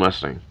 You drive a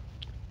Mustang.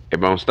 A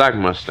bone stock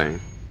Mustang.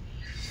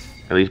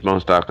 At least bone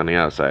stock on the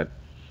outside.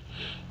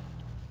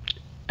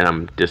 And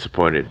I'm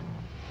disappointed.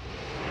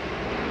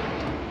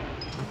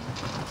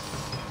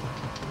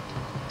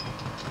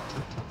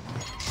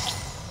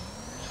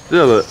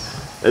 Still,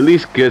 at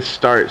least good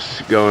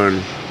starts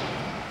going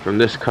from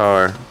this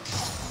car.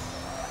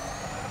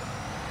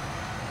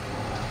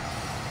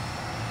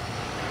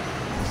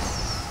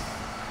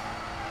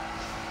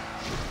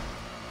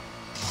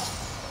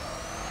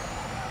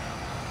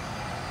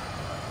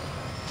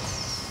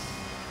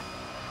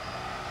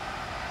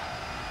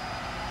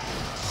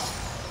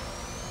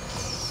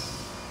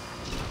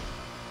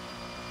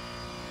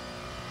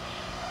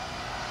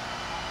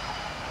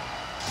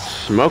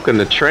 Smoking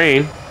the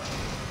train.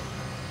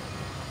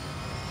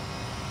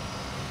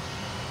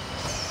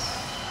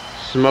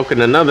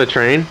 Smoking another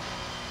train.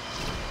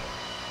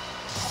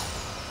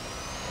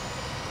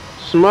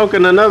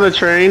 Smoking another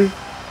train.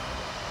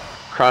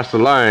 Cross the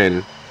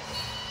line.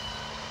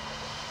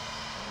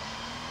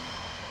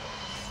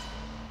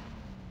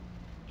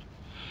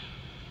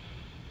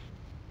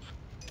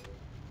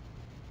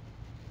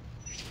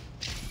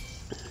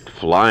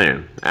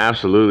 Flying.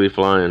 Absolutely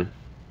flying.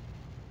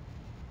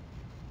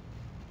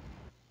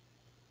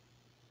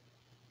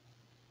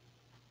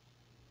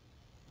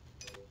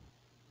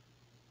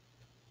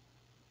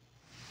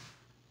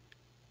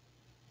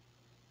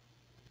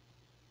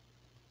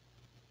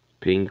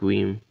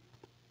 Penguin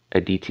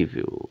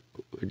Aditivo.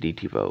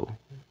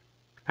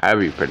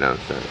 However you pronounce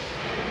that.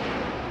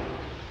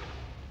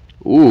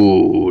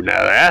 Ooh,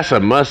 now that's a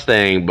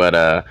Mustang,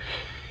 but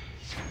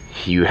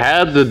you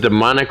have the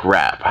demonic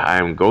rap.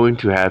 I'm going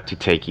to have to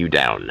take you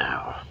down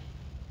now.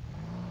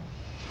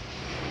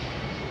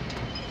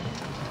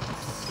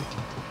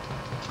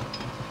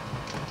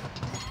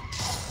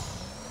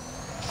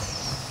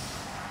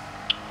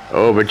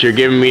 Oh, but you're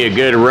giving me a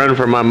good run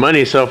for my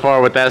money so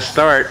far with that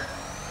start.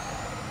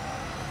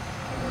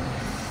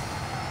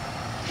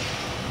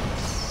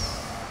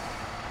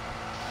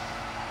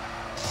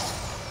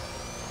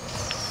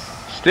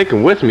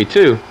 Sticking with me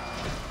too.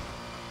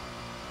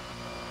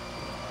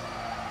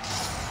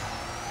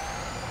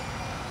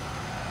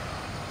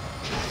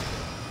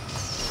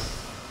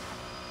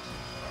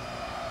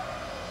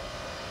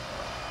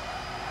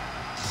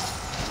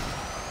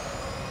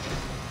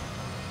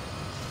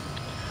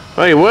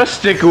 Oh, he was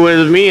sticking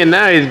with me, and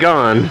now he's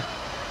gone.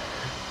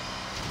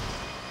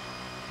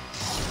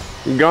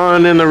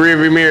 Gone in the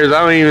rearview mirrors.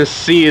 I don't even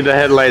see the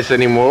headlights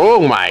anymore.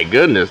 Oh my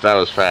goodness, that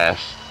was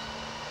fast.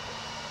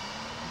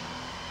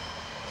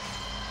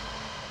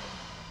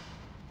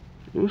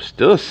 Ooh,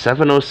 still a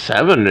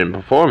 707 in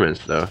performance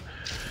though.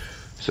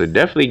 So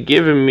definitely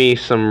giving me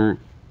some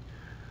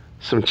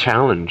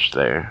challenge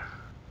there.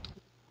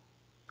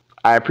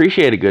 I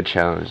appreciate a good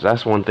challenge.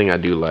 That's one thing I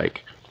do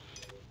like.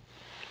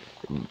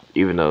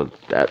 Even though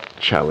that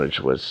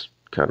challenge was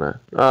kind of...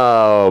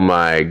 Oh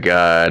my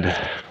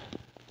god.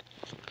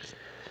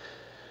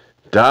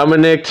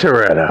 Dominic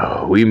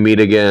Toretto, we meet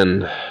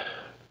again.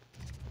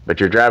 But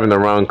you're driving the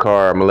wrong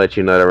car. I'm going to let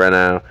you know that right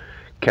now.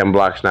 Ken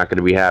Block's not going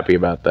to be happy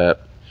about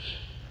that.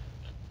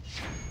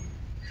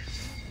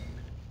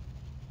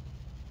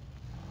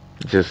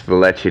 Just to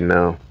let you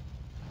know.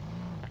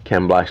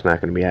 Ken Block's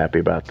not going to be happy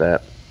about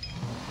that.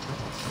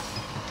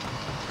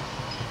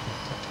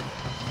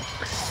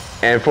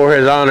 And for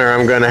his honor,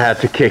 I'm going to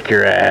have to kick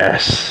your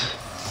ass.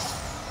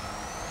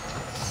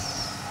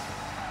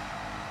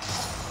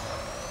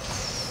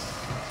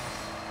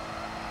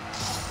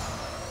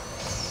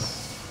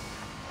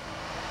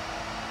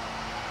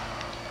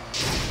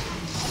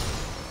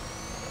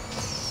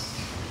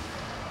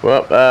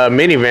 Well,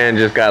 minivan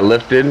just got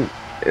lifted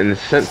and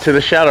sent to the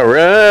shadow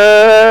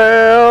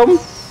realm.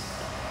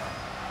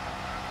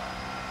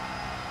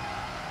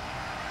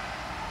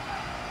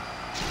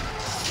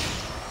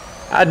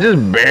 I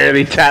just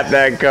barely tapped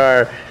that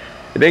car.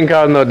 It didn't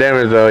cause no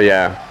damage though,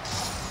 yeah.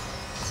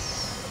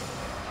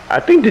 I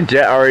think the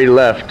jet already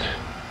left.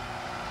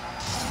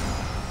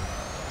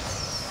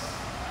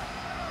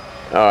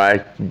 Oh,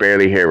 I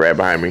barely hear it right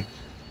behind me.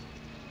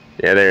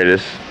 Yeah, there it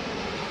is.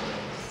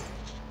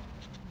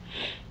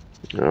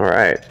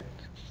 Alright.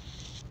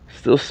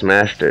 Still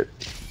smashed it.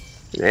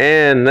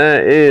 And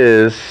that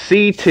is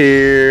C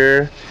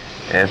tier.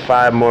 And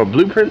 5 more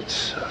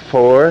blueprints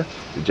for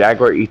the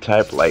Jaguar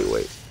E-Type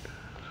Lightweight.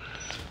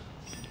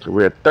 So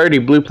we're 30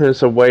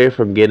 blueprints away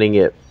from getting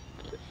it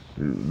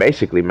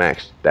basically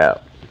maxed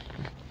out.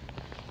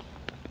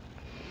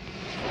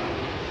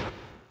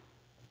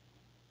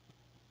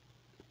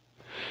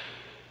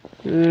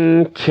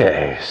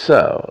 Okay,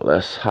 so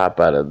let's hop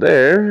out of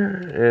there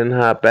and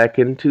hop back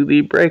into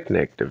the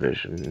breakneck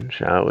division,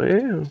 shall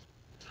we?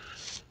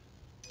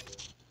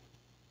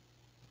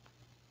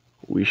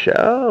 We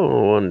shall.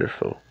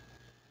 Wonderful.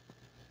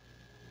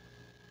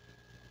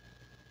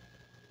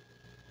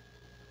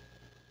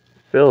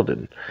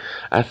 Filden.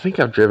 I think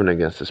I've driven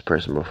against this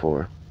person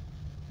before.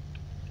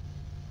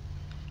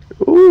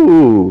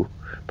 Ooh.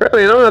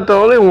 Apparently I'm not the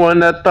only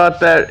one that thought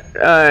that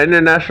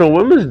International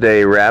Women's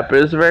Day rap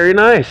is very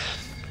nice.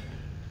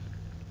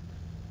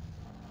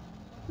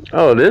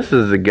 Oh, this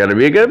is gonna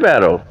be a good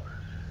battle.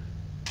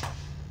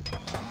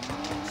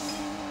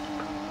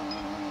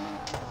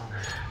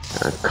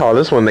 I call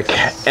this one the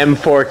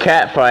M4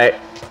 cat fight.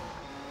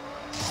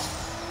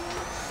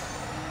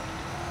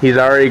 He's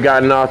already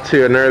gotten off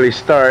to an early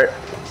start.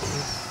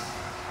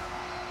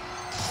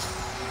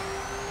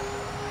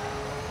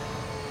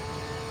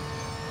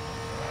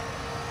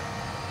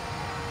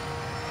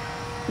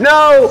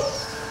 No!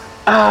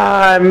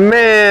 Ah,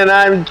 man,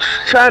 I'm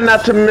trying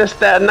not to miss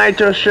that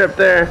nitro strip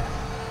there.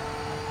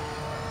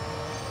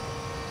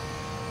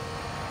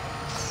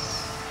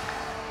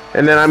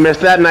 And then I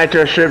missed that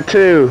nitro strip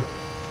too.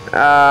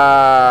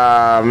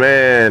 Ah,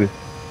 man.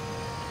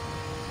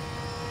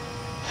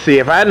 See,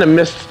 if I hadn't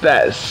missed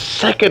that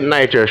second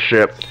nitro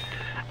strip,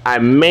 I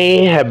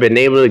may have been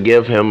able to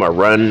give him a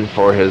run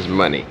for his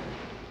money.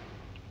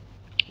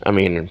 I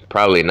mean,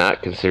 probably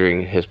not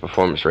considering his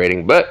performance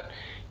rating, but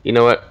you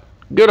know what?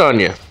 Good on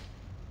you.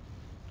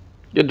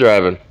 Good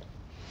driving.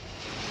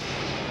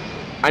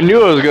 I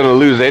knew I was going to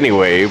lose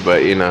anyway,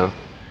 but you know,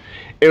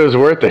 it was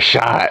worth a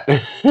shot.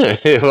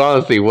 It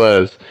honestly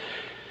was.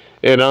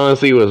 It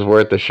honestly was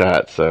worth a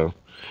shot, so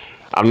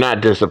I'm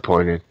not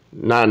disappointed.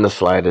 Not in the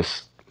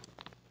slightest.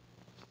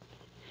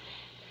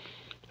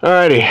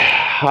 Alrighty,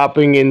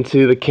 hopping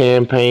into the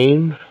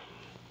campaign.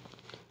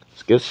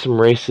 Let's get some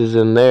races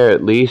in there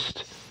at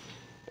least.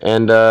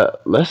 And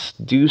let's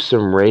do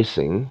some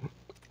racing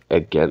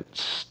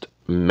against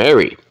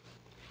Mary.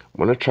 I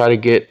want to try to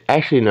get...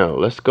 Actually, no.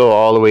 Let's go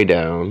all the way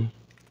down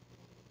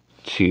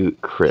to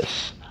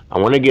Chris. I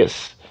want to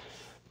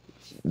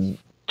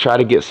try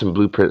to get some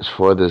blueprints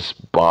for this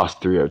Boss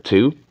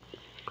 302.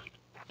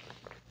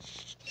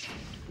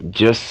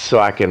 Just so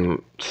I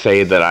can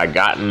say that I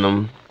gotten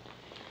them.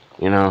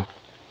 You know,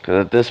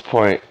 because at this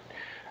point,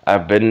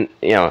 I've been,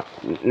 you know,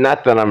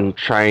 not that I'm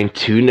trying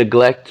to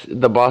neglect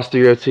the Boss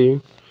 302.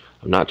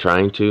 I'm not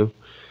trying to.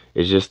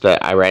 It's just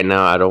that right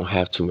now I don't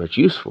have too much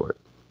use for it.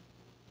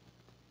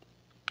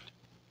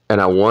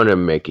 And I want to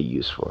make a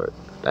use for it.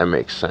 That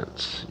makes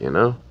sense, you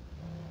know?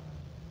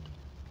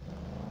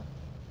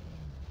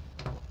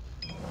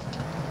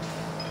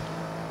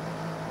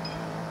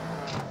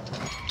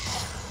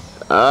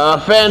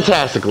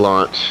 Fantastic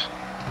launch.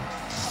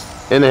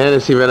 In the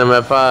Hennessy Venom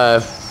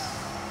F5.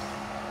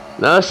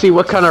 Now let's see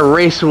what kind of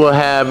race we'll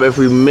have if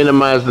we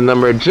minimize the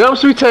number of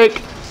jumps we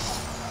take.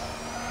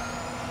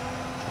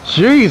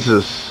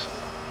 Jesus.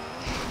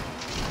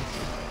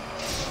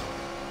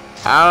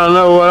 I don't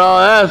know what all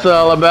that's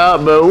all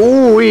about, but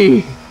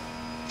ooh-wee.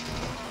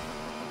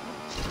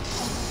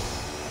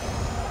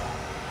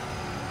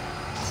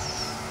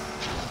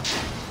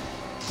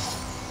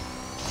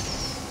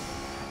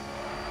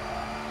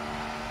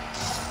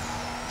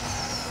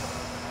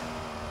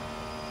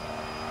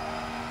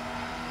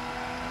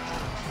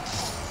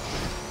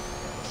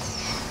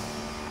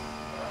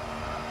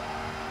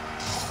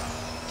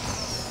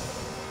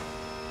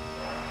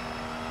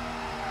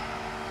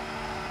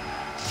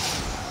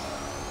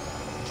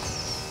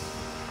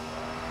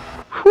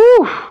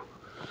 Whew.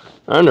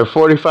 Under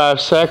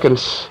 45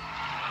 seconds.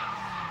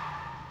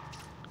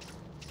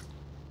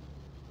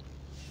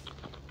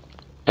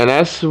 And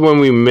that's when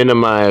we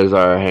minimize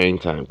our hang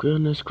time.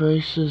 Goodness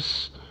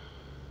gracious.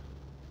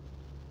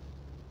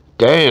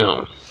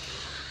 Damn.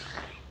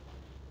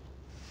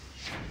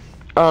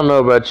 I don't know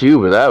about you,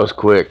 but that was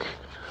quick.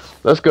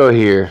 Let's go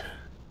here.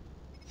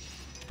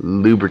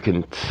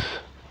 Lubricant.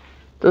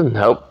 Doesn't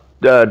help.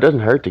 Doesn't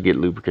hurt to get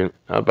lubricant.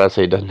 I was about to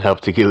say it doesn't help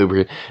to get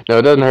lubricant. No,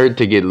 it doesn't hurt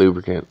to get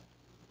lubricant.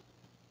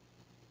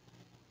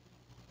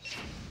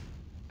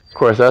 Of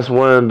course, that's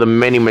one of the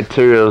many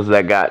materials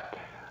that got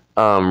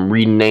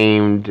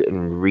renamed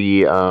and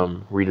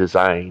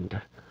redesigned.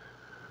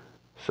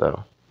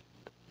 So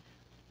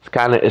it's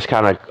kind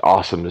of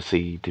awesome to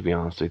see, to be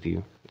honest with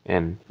you,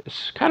 and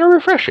it's kind of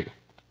refreshing.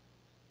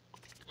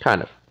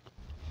 Kind of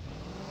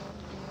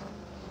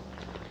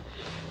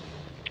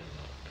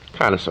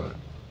sort of.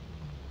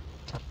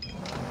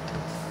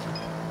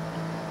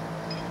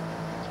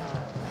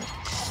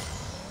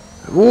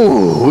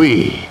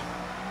 Ooh-wee.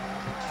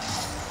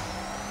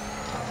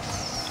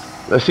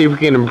 Let's see if we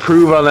can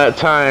improve on that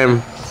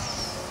time.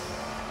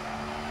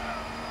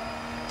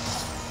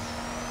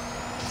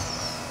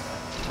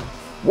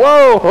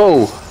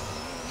 Whoa!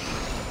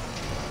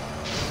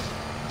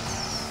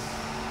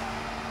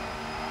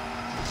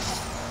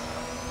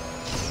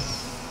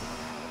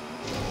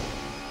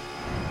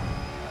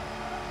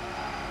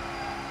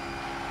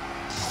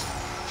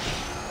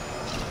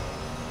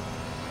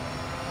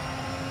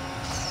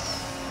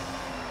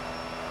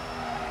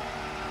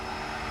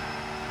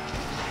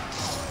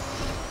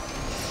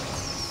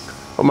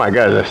 Oh my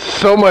god, that's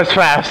so much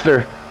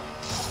faster.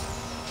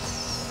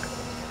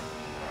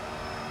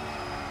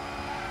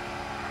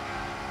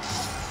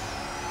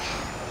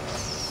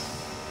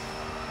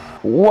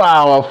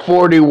 Wow, a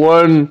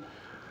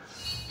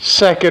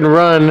 41-second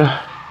run.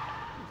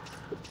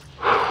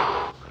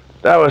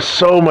 That was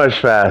so much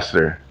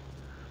faster.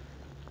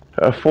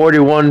 A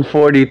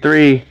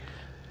 41:43.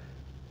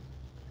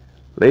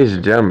 Ladies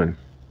and gentlemen,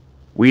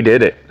 we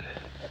did it.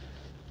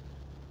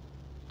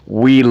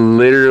 We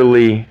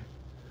literally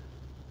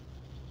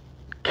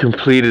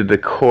completed the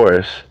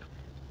course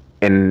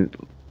in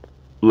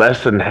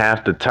less than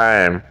half the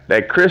time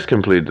that Chris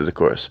completed the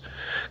course.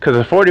 Because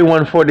a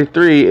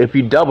 41:43, if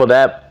you double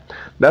that,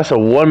 that's a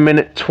 1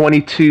 minute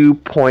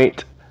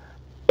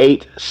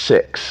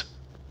 22.86.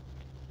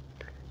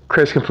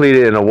 Chris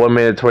completed in a 1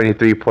 minute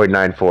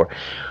 23.94.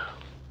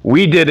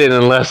 We did it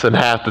in less than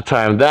half the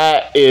time.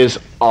 That is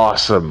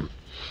awesome.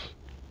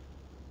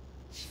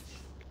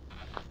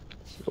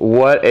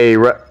 What a...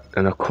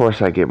 And of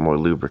course I get more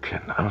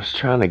lubricant. I was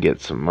trying to get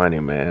some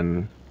money,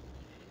 man.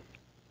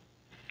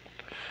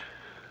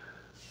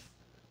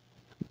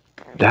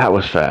 That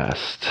was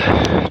fast,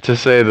 to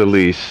say the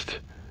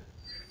least.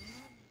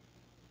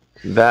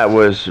 That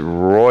was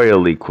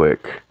royally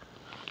quick.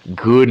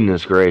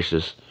 Goodness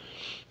gracious.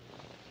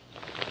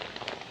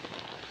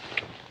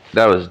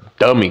 That was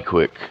dummy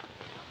quick.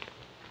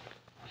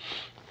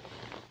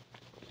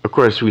 Of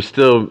course, we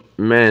still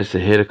managed to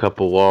hit a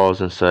couple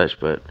walls and such,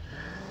 but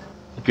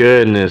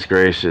goodness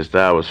gracious,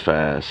 that was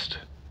fast.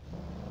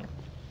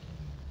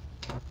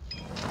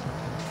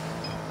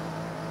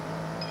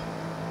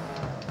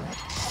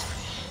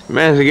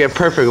 Managed to get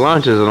perfect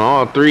launches on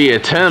all 3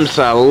 attempts.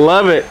 I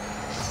love it.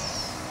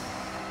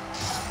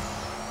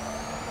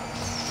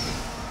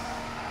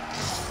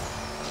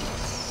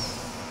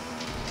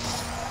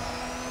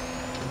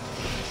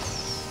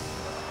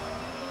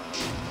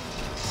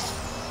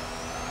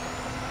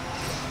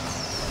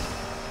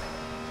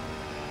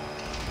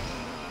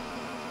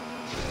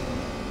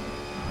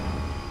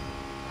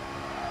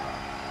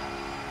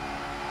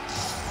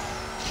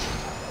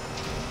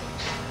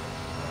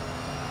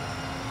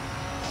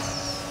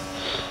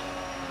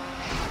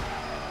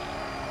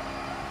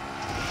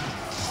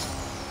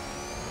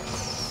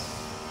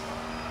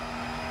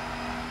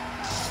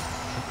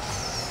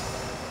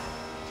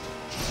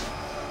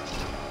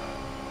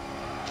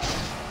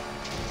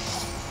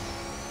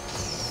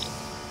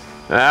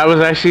 That was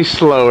actually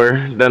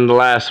slower than the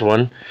last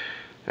one.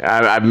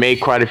 I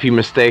made quite a few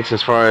mistakes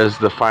as far as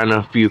the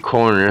final few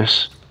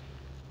corners.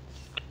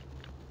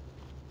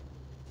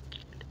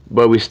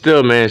 But we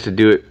still managed to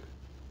do it.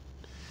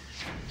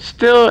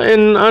 Still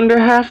in under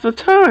half the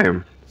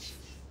time.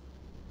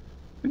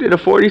 We did a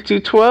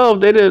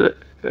 42.12. They did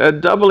a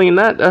doubling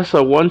that. That's a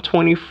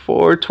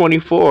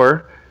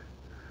 124.24.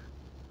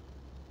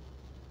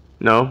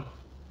 No.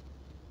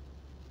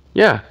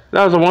 Yeah,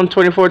 that was a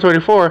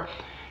 124.24.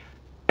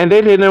 And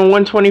they did in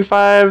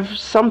 125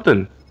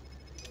 something.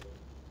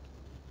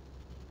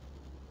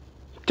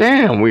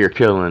 Damn, we are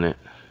killing it.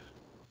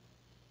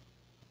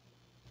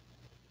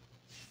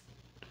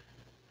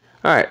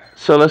 Alright,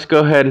 so let's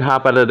go ahead and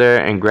hop out of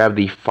there and grab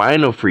the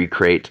final free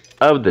crate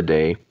of the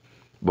day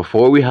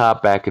before we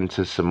hop back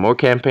into some more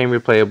campaign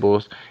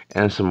replayables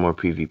and some more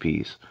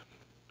PvPs.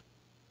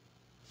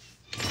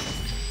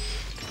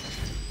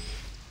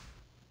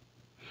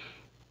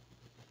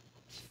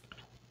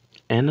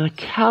 And a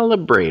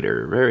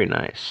calibrator, very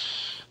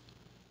nice.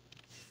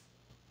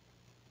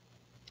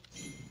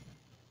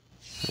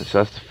 So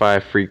that's the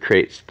 5 free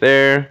crates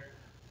there.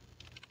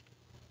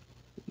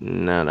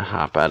 Now to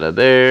hop out of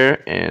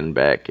there and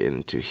back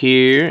into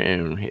here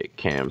and hit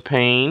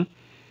campaign.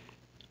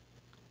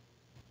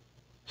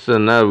 So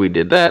now that we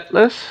did that,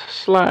 let's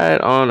slide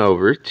on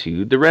over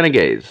to the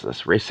Renegades.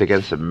 Let's race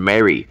against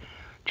Mary.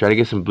 Try to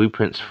get some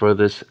blueprints for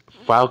this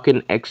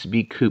Falcon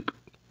XB Coupe.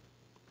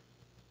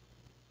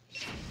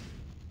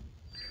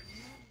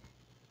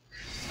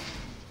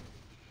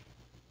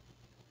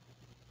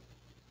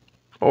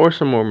 Or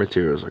some more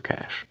materials or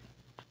cash.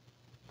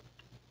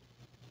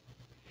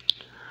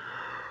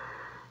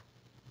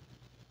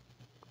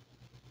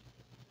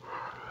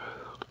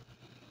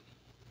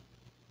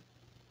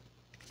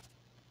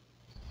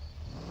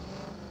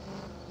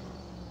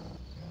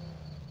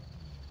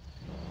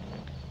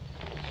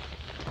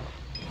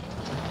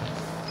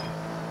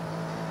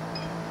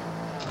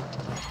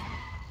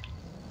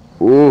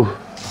 Ooh.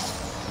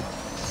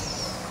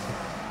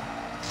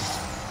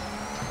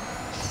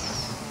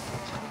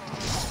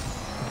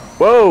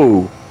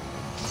 Whoa.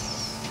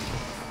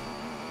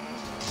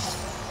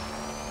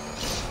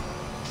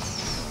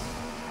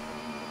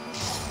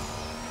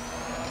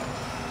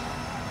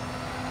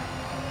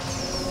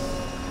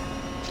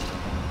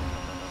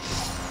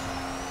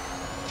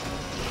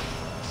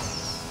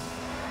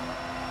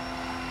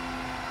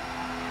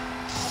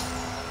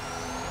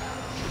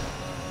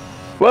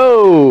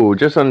 Whoa,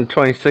 just under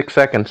 26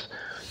 seconds.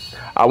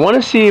 I want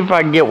to see if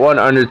I can get one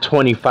under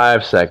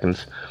 25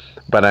 seconds,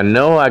 but I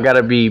know I got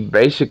to be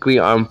basically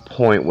on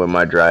point with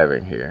my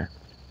driving here.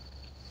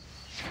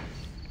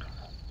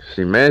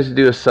 So you managed to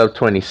do a sub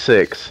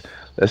 26.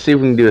 Let's see if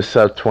we can do a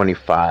sub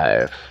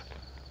 25.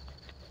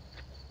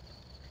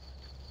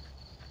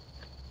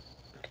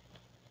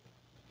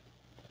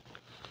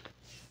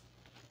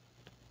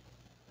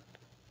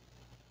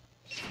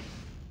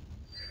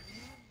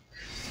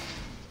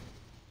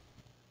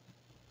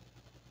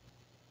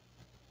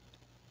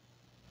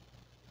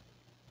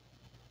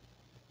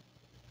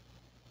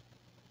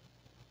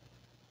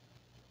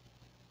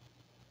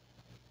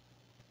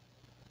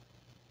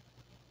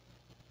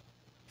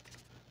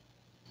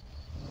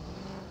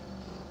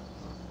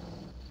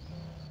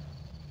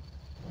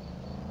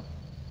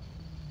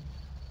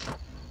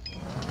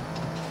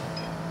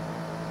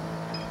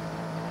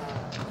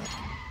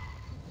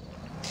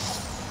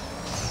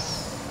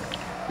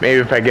 Maybe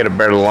if I get a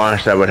better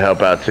launch, that would help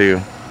out too.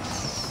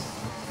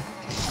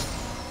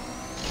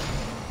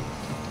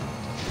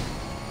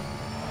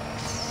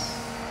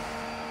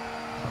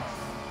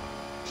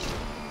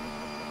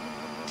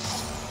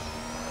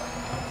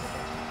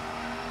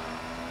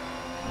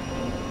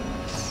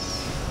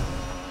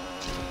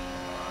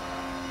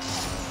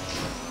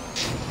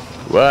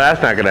 Well,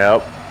 that's not gonna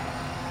help.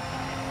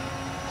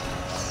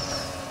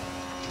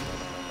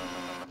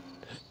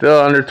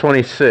 Still under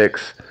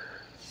 26.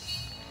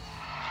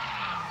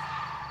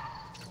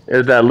 It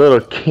was that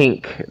little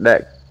kink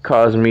that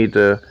caused me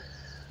to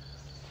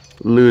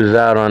lose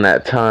out on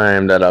that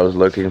time that I was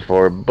looking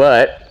for,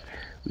 but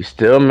we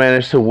still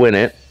managed to win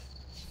it.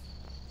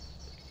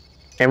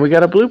 And we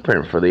got a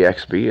blueprint for the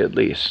XB at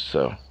least,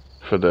 so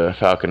for the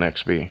Falcon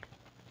XB.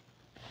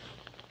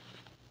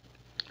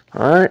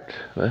 Alright,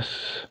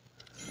 let's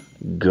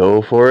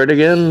go for it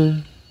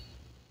again.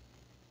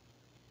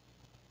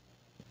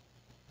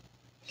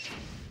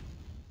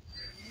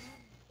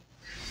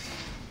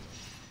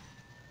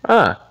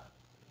 Ah.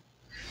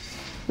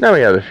 Now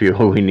we have the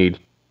fuel we need.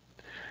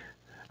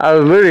 I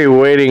was literally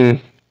waiting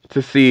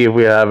to see if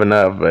we have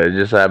enough, but it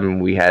just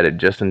happened we had it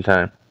just in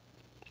time.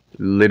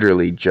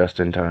 Literally just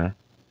in time.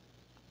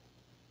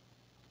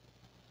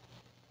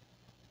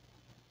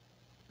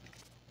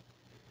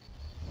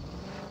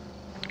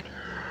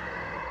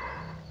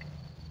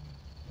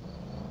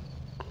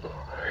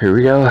 Here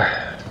we go.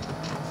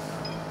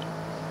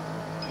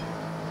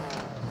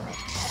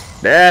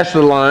 That's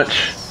the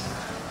launch.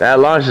 That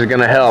launch is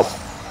gonna help.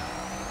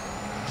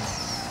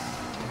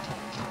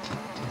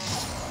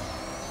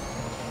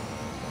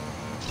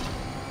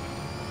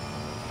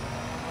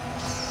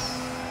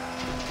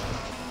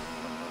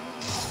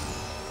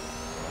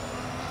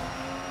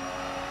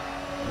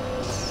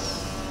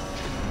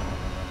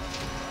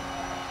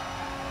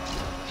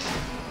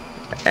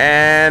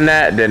 And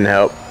that didn't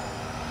help.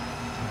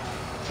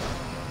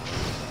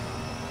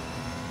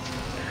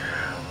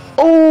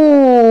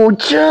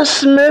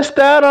 just missed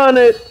out on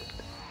it.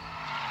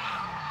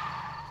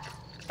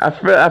 I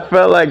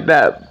felt like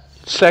that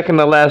second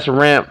to last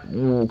ramp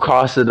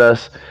costed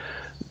us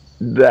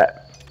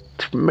that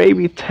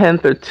maybe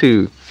 10th or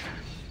 2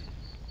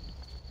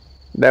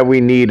 that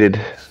we needed.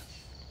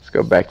 Let's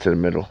go back to the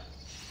middle.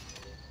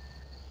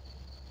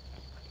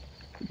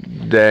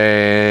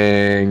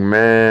 Dang,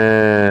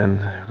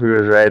 man. We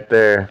was right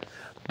there.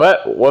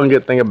 But one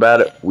good thing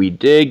about it, we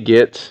did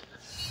get,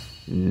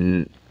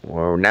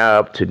 we're now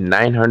up to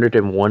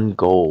 901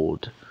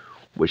 gold,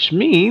 which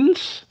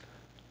means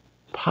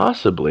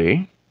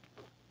possibly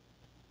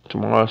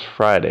tomorrow's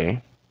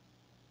Friday.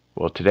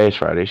 Well, today's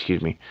Friday,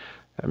 excuse me.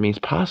 That means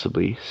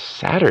possibly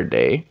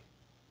Saturday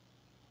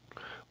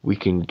we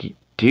can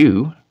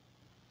do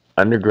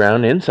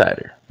Underground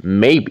Insider.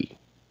 Maybe.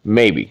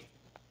 Maybe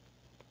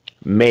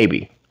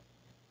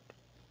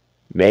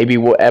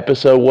we'll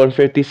episode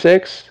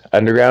 156,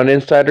 Underground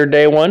Insider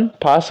Day 1,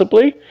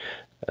 possibly.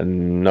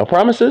 No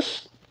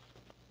promises.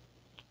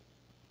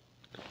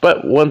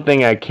 But one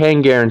thing I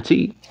can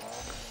guarantee,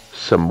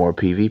 some more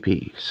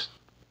PvPs.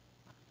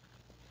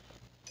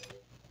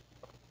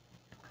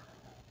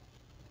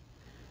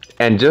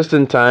 And just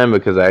in time,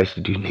 because I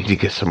actually do need to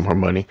get some more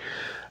money.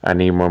 I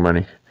need more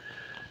money.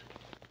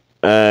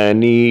 I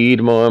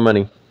need more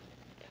money.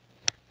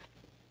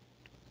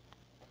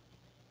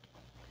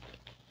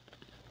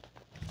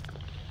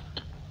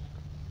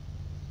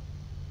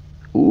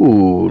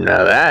 Ooh,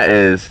 now that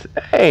is,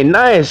 hey,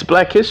 nice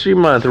Black History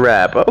Month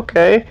rap.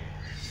 Okay,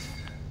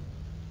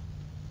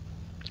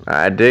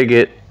 I dig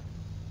it.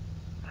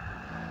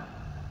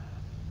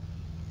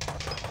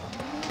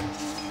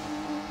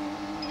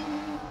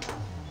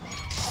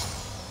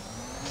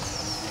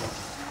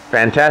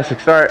 Fantastic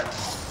start.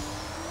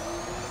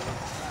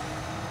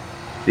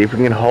 See if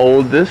we can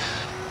hold this.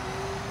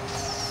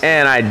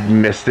 And I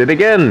missed it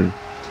again.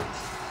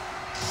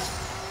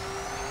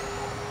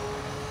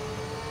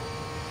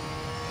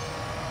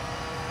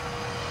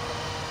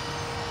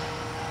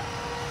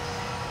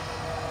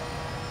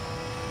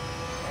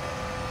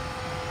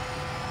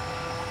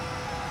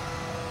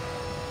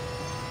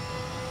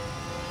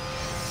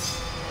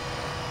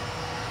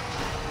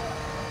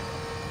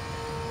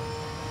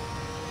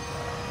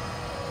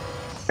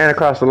 And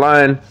across the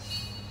line.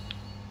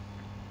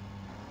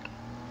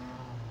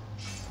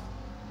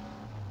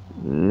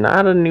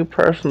 Not a new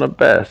personal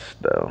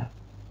best, though.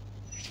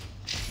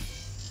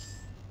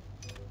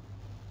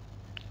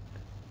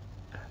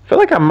 I feel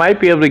like I might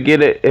be able to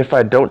get it if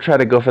I don't try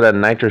to go for that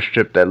nitro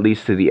strip that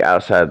leads to the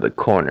outside of the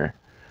corner.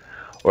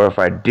 Or if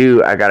I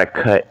do, I gotta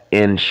cut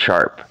in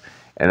sharp.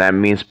 And that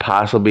means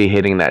possibly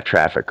hitting that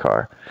traffic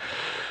car.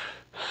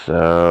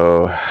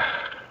 So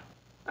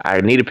I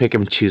need to pick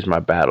and choose my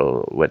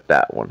battle with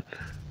that one.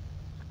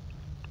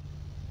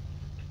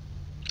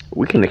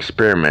 We can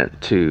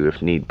experiment too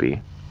if need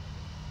be.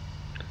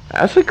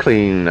 That's a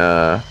clean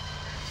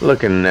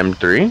looking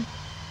M3.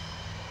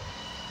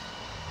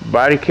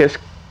 Body kit's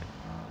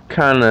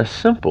kind of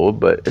simple,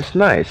 but it's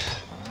nice.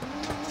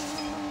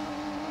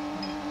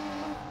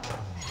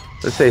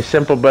 Let's say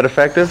simple but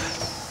effective.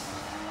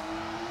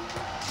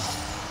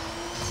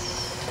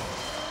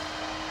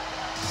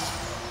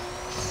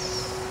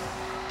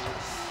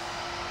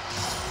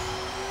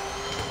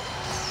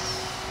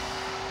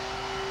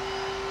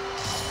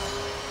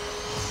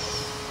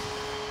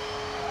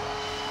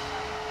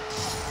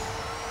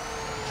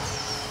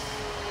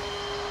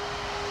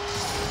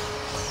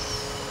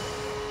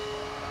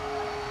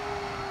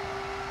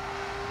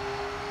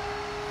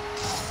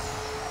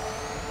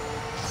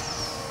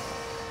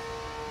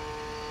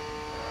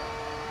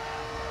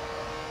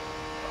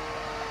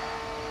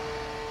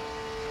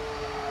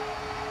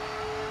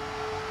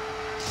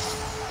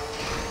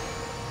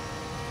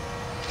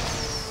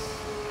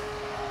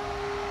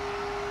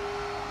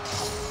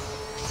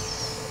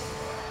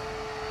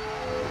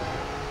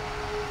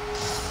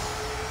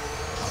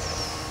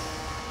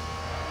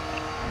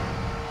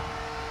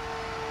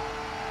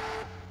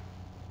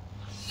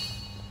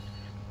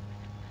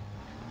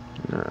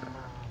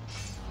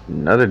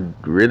 Another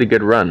really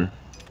good run.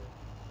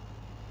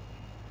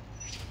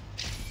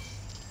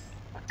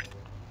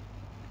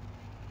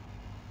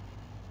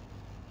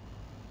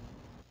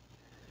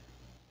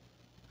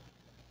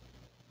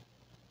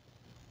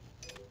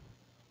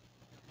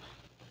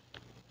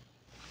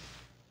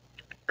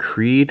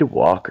 Creed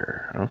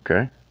Walker.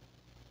 Okay.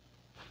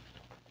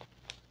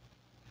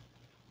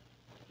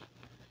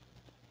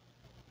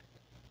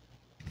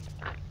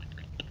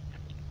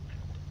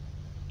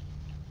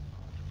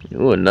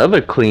 Ooh,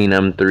 another clean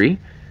M3.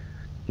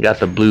 Got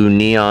the blue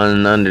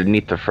neon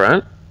underneath the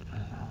front.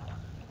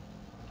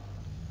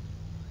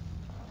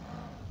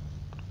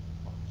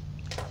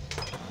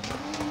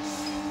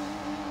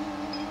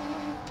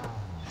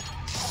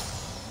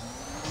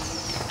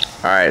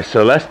 Alright,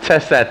 so let's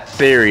test that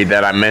theory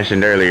that I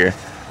mentioned earlier.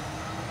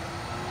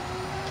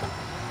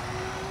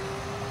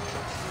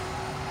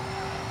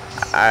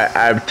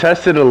 I've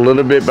tested a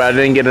little bit, but I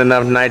didn't get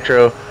enough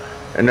nitro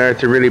in order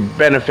to really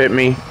benefit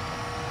me.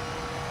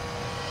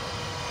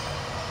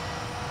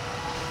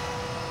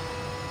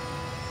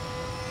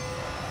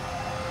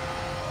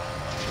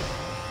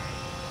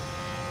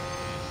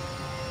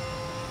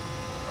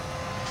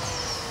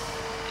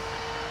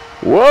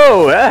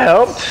 Whoa, that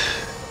helped.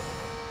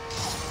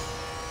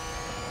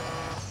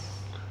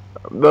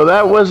 Though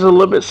that was a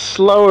little bit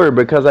slower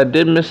because I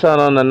did miss out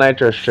on the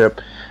nitro strip.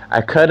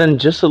 I cut in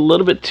just a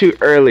little bit too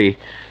early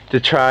to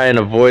try and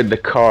avoid the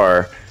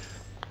car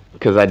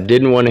because I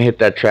didn't want to hit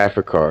that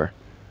traffic car.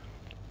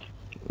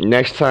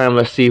 Next time,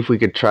 let's see if we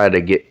could try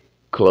to get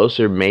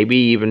closer, maybe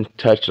even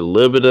touch a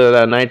little bit of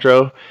that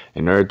nitro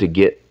in order to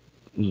get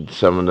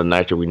some of the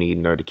nitro we need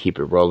in order to keep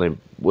it rolling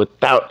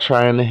without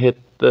trying to hit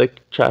the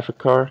traffic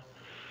car,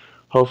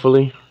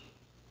 hopefully.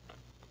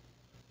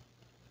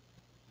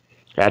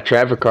 That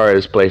traffic car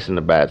is placed in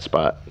a bad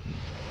spot.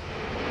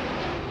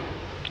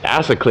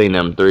 That's a clean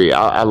M3.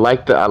 I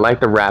like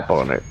the wrap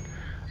on it.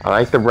 I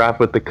like the wrap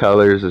with the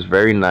colors. It's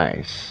very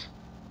nice.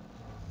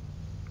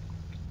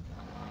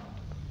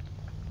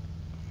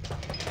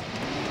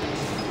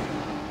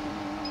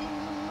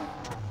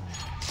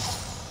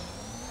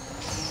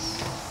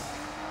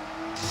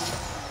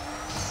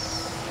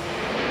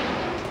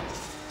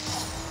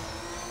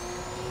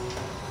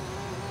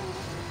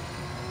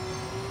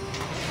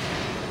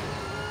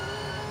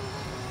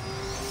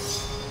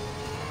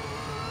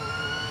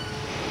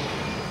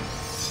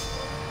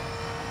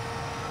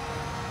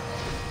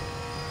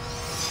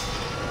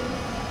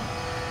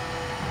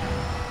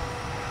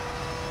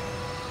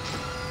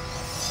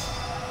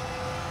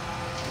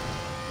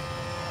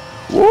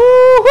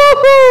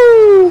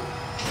 Woo-hoo-hoo!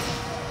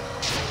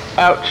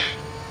 Ouch.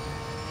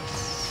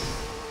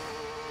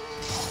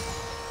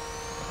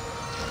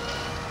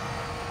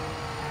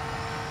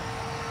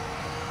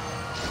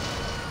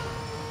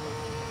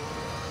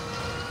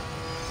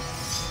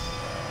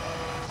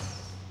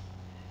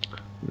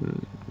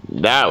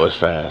 That was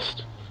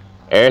fast.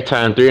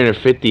 Airtime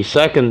 350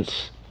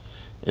 seconds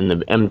in the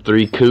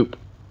M3 coupe.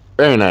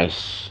 Very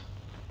nice.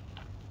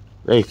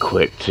 Very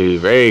quick too,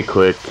 very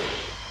quick.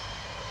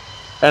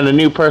 And a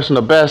new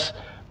personal best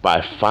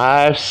by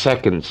 5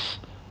 seconds.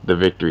 The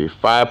victory,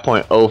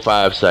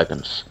 5.05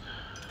 seconds.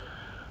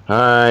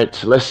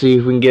 Alright, let's see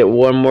if we can get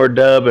one more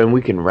dub and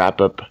we can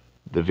wrap up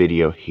the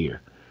video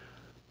here.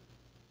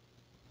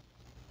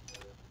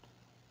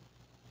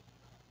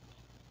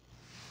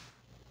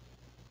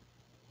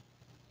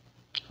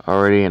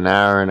 Already an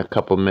hour and a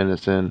couple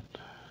minutes in.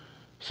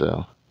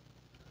 So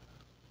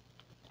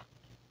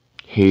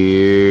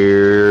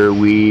here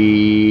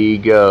we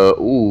go.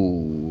 Ooh.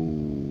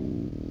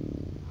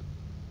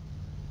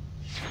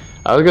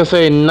 I was gonna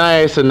say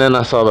nice, and then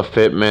I saw the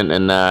fitment,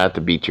 and now I have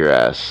to beat your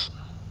ass.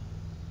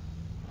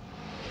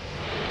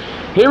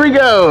 Here we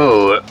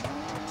go.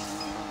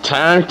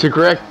 Time to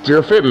correct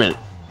your fitment.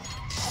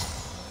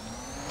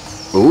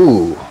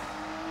 Ooh.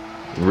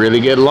 Really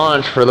good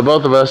launch for the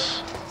both of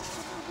us.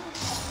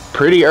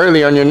 Pretty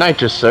early on your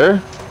nitrous,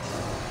 sir.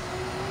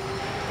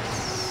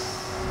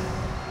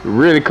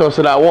 Really close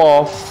to that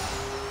wall.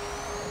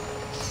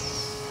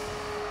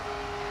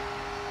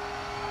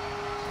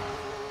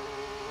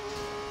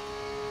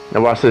 Now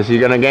watch this, you're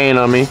gonna gain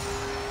on me.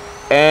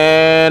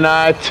 And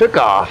I took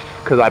off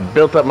because I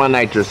built up my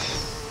nitrous.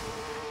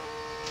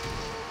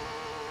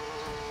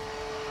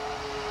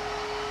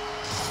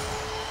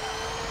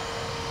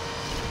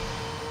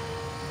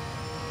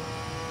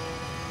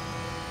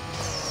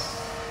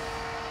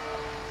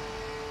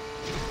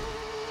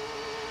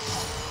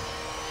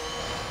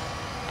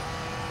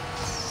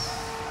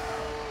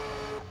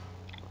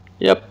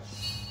 Yep.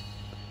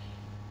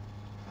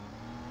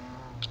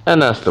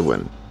 And that's the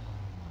win.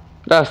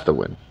 That's the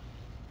win.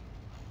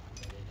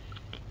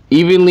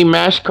 Evenly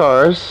matched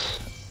cars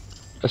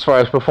as far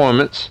as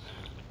performance.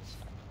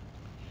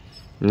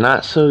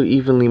 Not so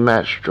evenly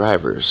matched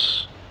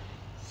drivers.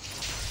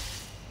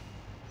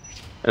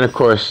 And of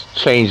course,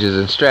 changes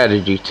in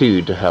strategy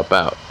too to help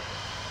out.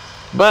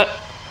 But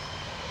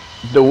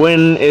the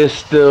win is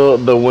still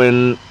the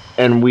win,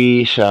 and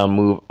we shall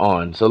move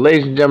on. So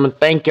ladies and gentlemen,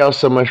 thank y'all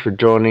so much for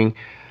joining.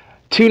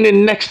 Tune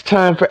in next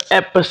time for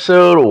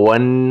episode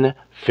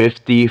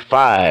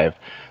 155.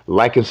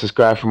 Like and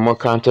subscribe for more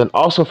content.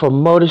 Also for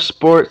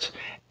motorsports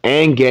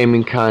and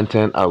gaming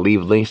content, I'll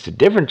leave links to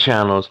different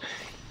channels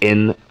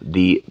in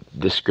the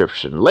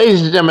description.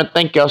 Ladies and gentlemen,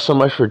 thank y'all so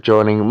much for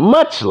joining.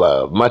 Much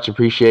love, much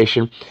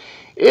appreciation.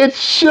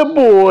 It's your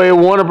boy,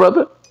 Warner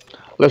Brother.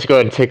 Let's go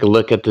ahead and take a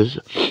look at this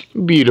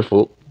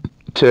beautiful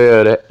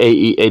Toyota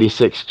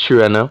AE86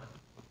 Trueno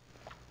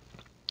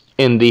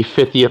in the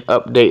 50th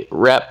update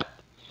rep.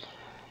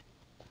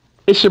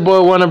 It's your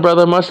boy Warner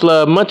Brother. Much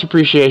love, much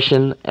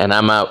appreciation, and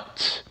I'm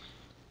out.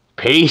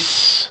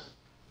 Peace.